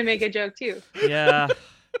was gonna make a joke too. Yeah,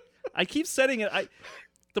 I keep setting it.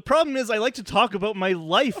 The problem is I like to talk about my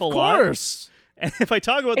life a lot. Of course. And if I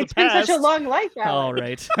talk about It's the past, been such a long life,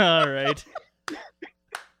 Alan. All right.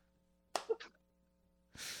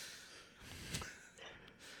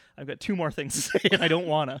 I've got two more things to say, and I don't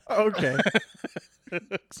wanna. Okay.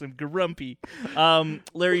 Because I'm grumpy.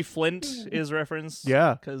 Larry Flint is referenced.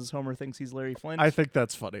 Yeah. Because Homer thinks he's Larry Flint. I think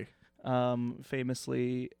that's funny.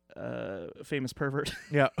 Famously, famous pervert.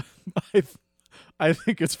 Yeah. I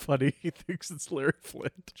think it's funny. He thinks it's Larry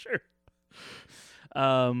Flint. Sure.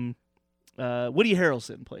 Woody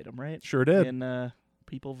Harrelson played him, right? Sure did. In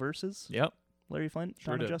People versus Yep. Larry Flint,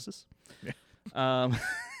 Sure Dawn did. of Justice. Yeah.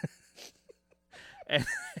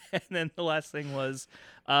 And then the last thing was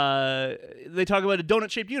they talk about a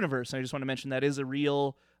donut-shaped universe. And I just want to mention that is a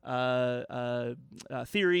real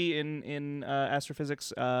theory in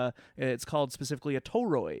astrophysics. It's called specifically a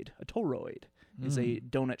toroid. A toroid is a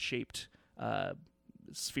donut-shaped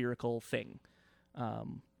spherical thing.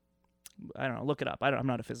 I don't know. Look it up. I'm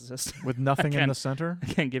not a physicist. With nothing in the center? I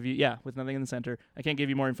can't give you, with nothing in the center. I can't give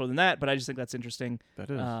you more info than that, but I just think that's interesting. That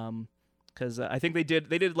is. Because I think they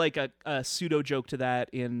did like a pseudo joke to that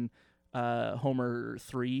in Homer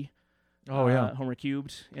 3. Oh, yeah. Homer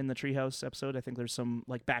Cubed in the Treehouse episode. I think there's some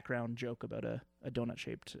like background joke about a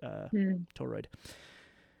donut-shaped toroid.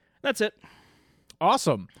 That's it.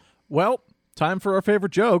 Awesome. Well, time for our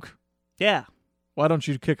favorite joke. Yeah. Why don't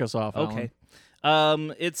you kick us off, Alan? Okay.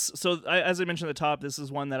 As I mentioned at the top, this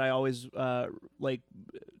is one that I always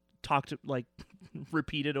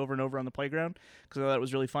repeated over and over on the playground because I thought it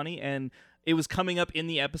was really funny, and it was coming up in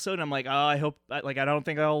the episode. And I'm like, I don't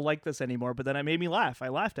think I'll like this anymore. But then it made me laugh. I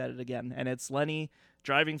laughed at it again, and it's Lenny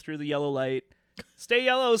driving through the yellow light. Stay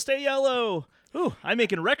yellow, stay yellow. Ooh, I'm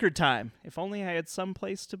making record time. If only I had some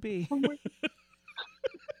place to be.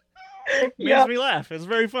 Makes me laugh. It's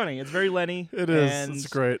very funny. It's very Lenny. It is. And It's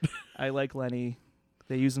great. I like Lenny.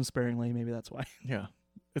 They use him sparingly. Maybe that's why. Yeah.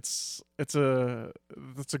 That's a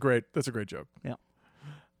great joke. Yeah.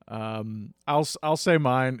 I'll say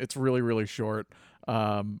mine. It's really, really short.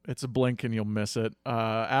 It's a blink and you'll miss it.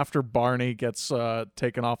 After Barney gets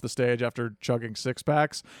taken off the stage after chugging six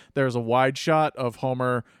packs, there's a wide shot of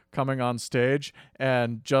Homer coming on stage,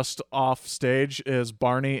 and just off stage is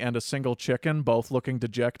Barney and a single chicken, both looking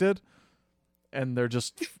dejected. And they're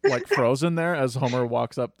just like frozen there as Homer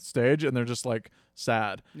walks up the stage, and they're just like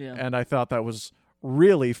sad. Yeah. And I thought that was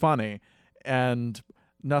really funny, and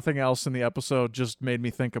nothing else in the episode just made me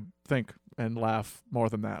think and laugh more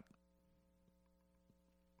than that.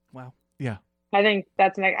 Wow. Yeah. I think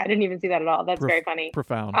that's I didn't even see that at all. That's very funny.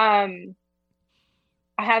 Profound.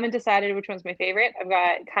 I haven't decided which one's my favorite. I've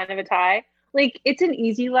got kind of a tie. Like, it's an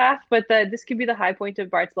easy laugh, but this could be the high point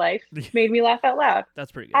of Bart's life. Made me laugh out loud.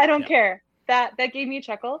 That's pretty good. I don't care. That gave me a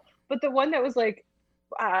chuckle. But the one that was like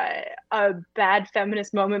a bad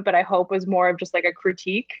feminist moment, but I hope was more of just like a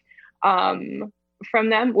critique from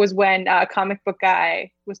them, was when Comic Book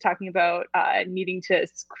Guy was talking about needing to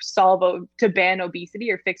to ban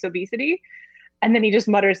obesity or fix obesity, and then he just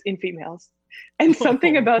mutters in females, and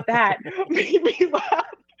something about that made me laugh.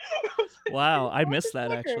 Wow, I missed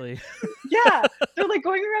that actually. Yeah, they're like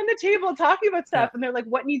going around the table talking about stuff, and they're like,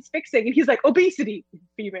 "What needs fixing?" And he's like, "Obesity,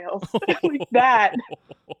 females." Like, that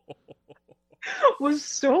was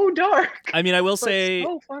so dark. I mean, I will say,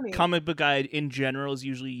 so funny. Comic Book Guy in general is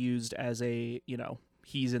usually used as a,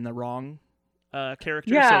 he's in the wrong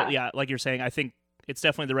character. Yeah. So yeah, like you're saying, I think it's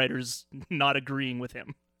definitely the writers not agreeing with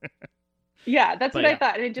him. Yeah, that's But what yeah. I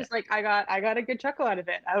thought. And it just like I got a good chuckle out of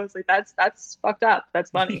it. I was like, that's fucked up. That's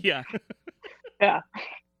funny. Yeah. Yeah.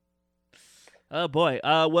 Oh boy.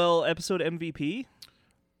 Well, episode MVP.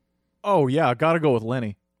 Oh yeah, gotta go with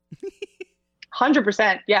Lenny.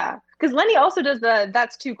 100%. Yeah. Because Lenny also does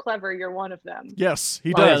that's too clever. You're one of them. Yes,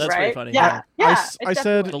 he Oh, yeah, does. that's pretty right? funny. Yeah. Yeah. Yeah. I it's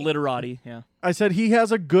said- The definitely- literati. Yeah. I said he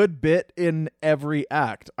has a good bit in every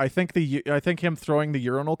act. I think him throwing the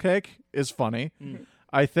urinal cake is funny. Mm.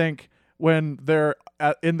 I think when they're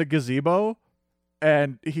in the gazebo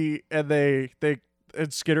and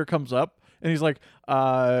Skitter comes up and he's like,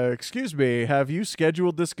 excuse me, have you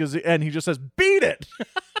scheduled this gazebo? And he just says, beat it.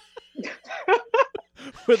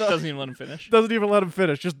 Doesn't even let him finish. Doesn't even let him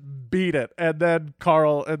finish, just beat it. And then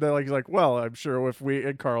he's like, well, I'm sure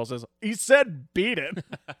and Carl says, he said beat it.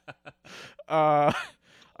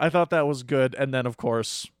 I thought that was good. And then of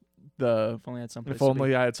course If only I had someplace. if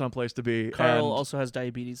only I had someplace to be. Carl And, also has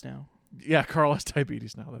diabetes now. yeah, Carl has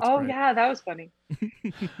diabetes now. That's Oh great. yeah, that was funny.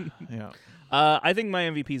 Yeah. I think my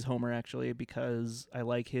MVP is Homer actually, because I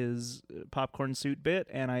like his popcorn suit bit,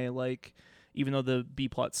 and I like, even though the B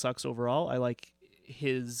plot sucks overall, I like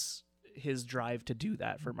his drive to do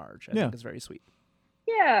that for Marge. I think it's very sweet.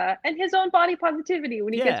 Yeah, and his own body positivity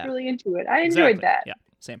when he Yeah. gets really into it. I enjoyed Exactly. that. Yeah,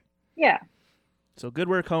 same. Yeah. So good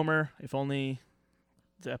work, Homer. If only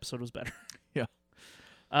the episode was better. Yeah.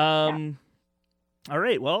 All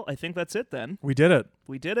right. Well, I think that's it then. We did it.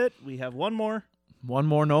 We did it. We have one more. One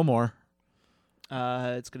more, no more.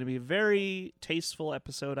 It's going to be a very tasteful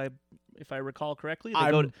episode. if I recall correctly.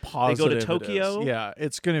 I'm positive they go to it is. Tokyo. Yeah,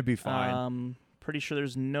 it's going to be fine. Pretty sure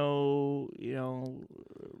there's no,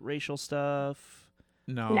 racial stuff.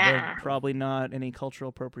 No, Nah. Probably not any cultural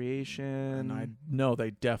appropriation. and I know they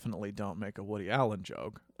definitely don't make a Woody Allen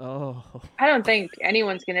joke. Oh. I don't think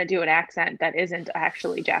anyone's going to do an accent that isn't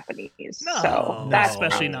actually Japanese. No, so that's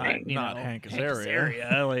especially one not, thing. Not Hank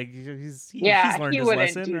Azaria. Like he's Yeah, learned he his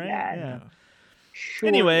wouldn't lesson, do right? that. Yeah. Surely.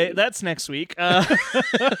 Anyway, that's next week.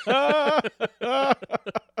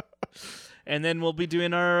 And then we'll be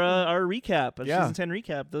doing our recap, season 10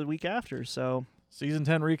 recap the week after. So Season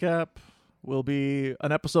 10 recap will be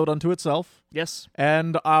an episode unto itself. yes,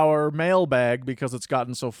 And our mailbag, because it's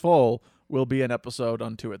gotten so full, will be an episode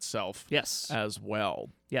unto itself yes, as well.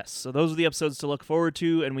 yes. So those are the episodes to look forward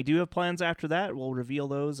to, and we do have plans after that. We'll reveal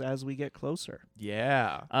those as we get closer.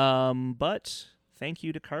 Yeah. But thank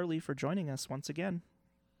you to Carly for joining us once again.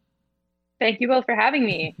 Thank you both for having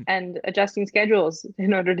me and adjusting schedules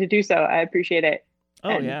in order to do so. I appreciate it. Oh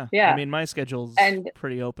And, yeah. yeah. I mean, my schedule's And-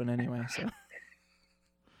 pretty open anyway. So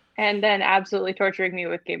And then absolutely torturing me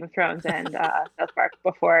with Game of Thrones and South Park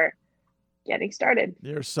before getting started.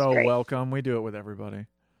 You're so Great. welcome. We do it with everybody.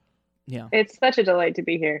 yeah. It's such a delight to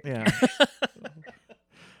be here Yeah.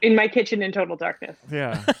 in my kitchen in total darkness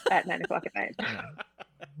Yeah. at 9:00 at night. Yeah.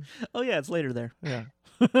 Oh yeah, it's later there. Yeah.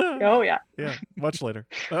 Oh yeah, Yeah. Much later.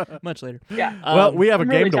 Much later. yeah. Well, we have a I'm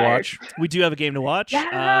game really to tired. watch. We do have a game to watch.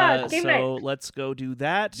 Yeah, game so night. let's go do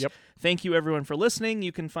that. Yep. Thank you everyone for listening.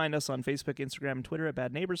 You can find us on Facebook, Instagram, and Twitter at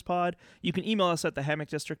Bad Neighbors Pod. You can email us at the Hammock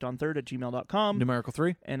District on 3rd at gmail.com. Numerical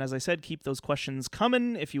 3. And as I said, keep those questions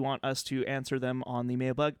coming if you want us to answer them on the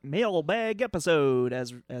mailbag episode,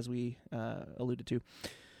 as we alluded to.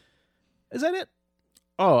 Is that it?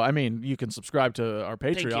 Oh, I mean, you can subscribe to our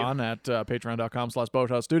Thank you. Patreon at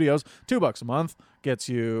patreon.com/Boathouse Studios. $2 a month gets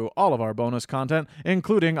you all of our bonus content,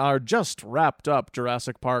 including our just wrapped up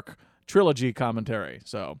Jurassic Park trilogy commentary.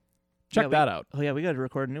 So check that out Oh yeah, we got to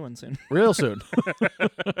record a new one soon. real soon.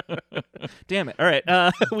 Damn it! All right,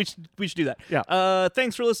 we should do that. Yeah.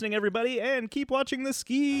 Thanks for listening, everybody, and keep watching the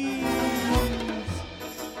ski.